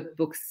thankfully good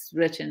books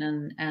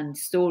written and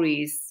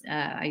stories.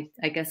 I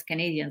guess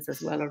Canadians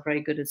as well are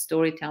very good at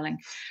storytelling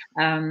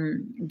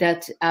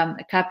that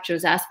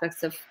captures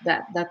aspects of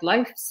that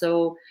life.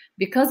 So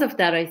because of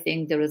that, I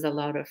think there is a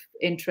lot of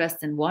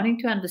interest in wanting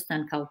to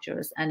understand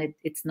cultures, and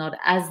it's not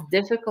as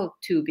difficult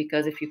too,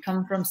 because if you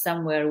come from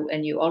somewhere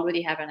and you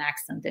already have an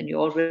accent and you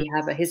already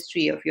have a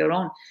history of your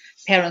own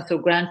parents or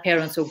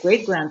grandparents or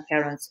great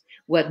grandparents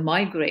who had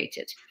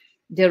migrated,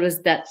 there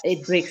is that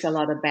it breaks a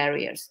lot of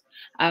barriers.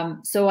 I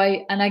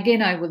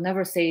will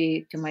never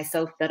say to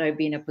myself that I'd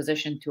be in a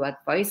position to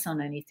advise on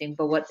anything,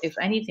 but what, if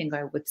anything,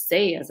 I would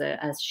say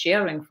as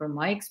sharing from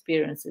my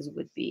experiences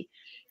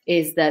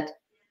is that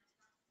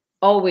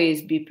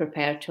always be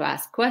prepared to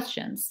ask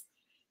questions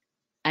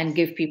and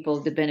give people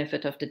the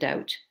benefit of the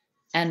doubt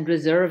and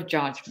reserve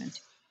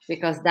judgment,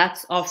 because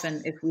that's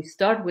often, if we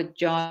start with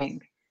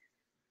judging,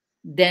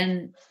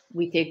 then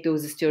we take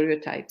those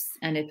stereotypes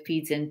and it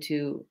feeds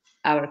into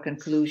our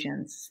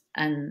conclusions,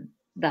 and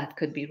that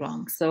could be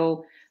wrong.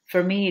 So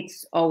for me,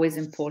 it's always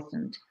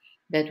important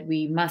that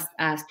we must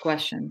ask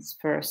questions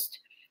first.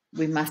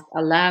 We must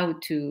allow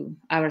to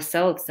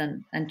ourselves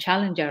and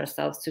challenge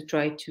ourselves to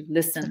try to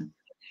listen.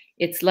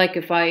 It's like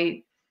if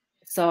I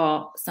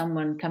saw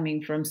someone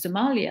coming from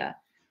Somalia,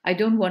 I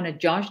don't want to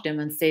judge them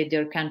and say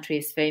their country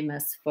is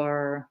famous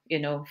for,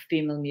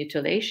 female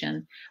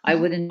mutilation. I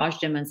wouldn't judge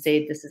them and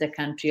say this is a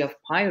country of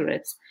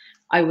pirates.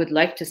 I would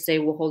like to say,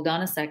 well, hold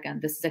on a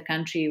second. This is a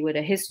country with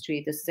a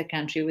history. This is a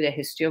country with a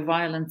history of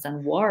violence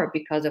and war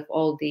because of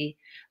all the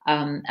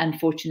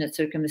unfortunate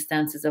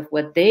circumstances of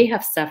what they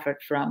have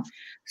suffered from.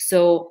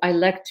 So I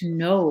like to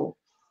know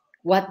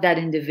what that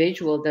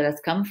individual that has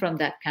come from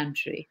that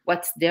country,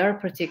 what's their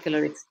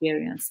particular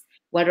experience,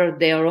 what are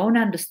their own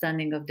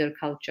understanding of their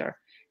culture,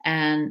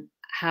 and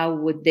how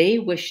would they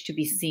wish to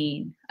be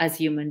seen as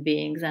human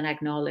beings and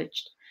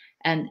acknowledged.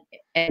 And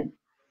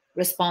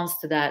response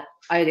to that,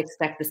 I'd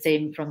expect the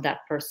same from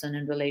that person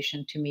in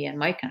relation to me and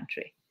my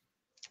country.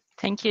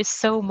 Thank you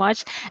so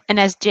much. And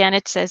as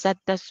Janet says,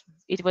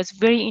 it was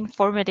very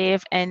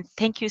informative, and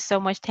thank you so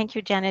much. Thank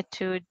you, Janet,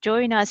 to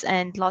join us,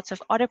 and lots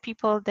of other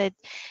people that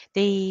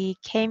they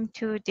came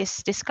to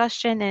this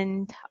discussion.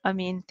 And I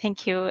mean,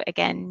 thank you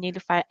again,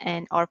 Nelofer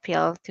and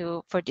RPL,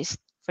 for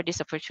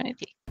this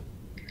opportunity.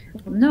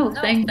 No,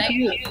 thank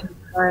you.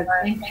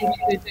 Thank you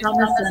to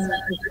Thomas and as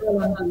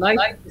well. I'm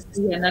delighted to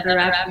see another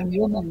Afghan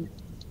woman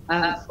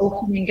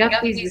opening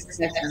up these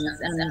discussions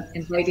and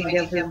inviting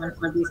everyone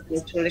for these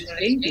cultural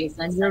exchanges.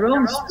 And your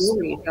own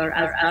stories are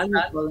as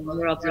valuable in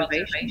your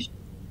observations.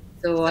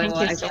 So I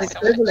feel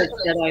privileged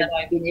that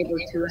I've been able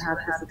to have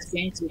this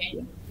exchange with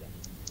you.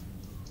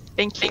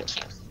 Thank you.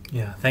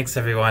 Yeah, thanks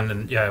everyone.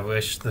 And yeah, I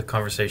wish the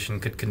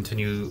conversation could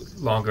continue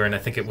longer, and I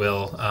think it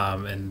will.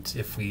 And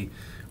if we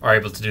are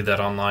able to do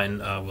that online,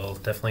 we'll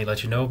definitely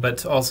let you know.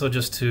 But also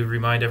just to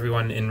remind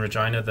everyone in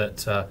Regina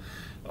that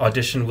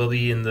Audition will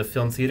be in the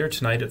film theater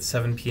tonight at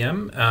 7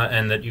 p.m.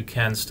 And that you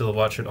can still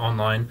watch it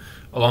online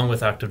along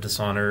with Act of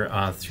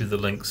Dishonour through the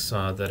links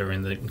that are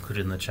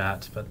included in the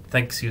chat. But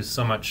thanks you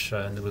so much,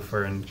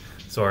 Nelofer and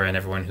Zohra and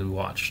everyone who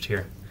watched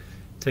here.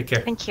 Take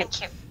care. Thank you.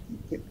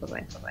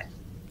 Bye-bye.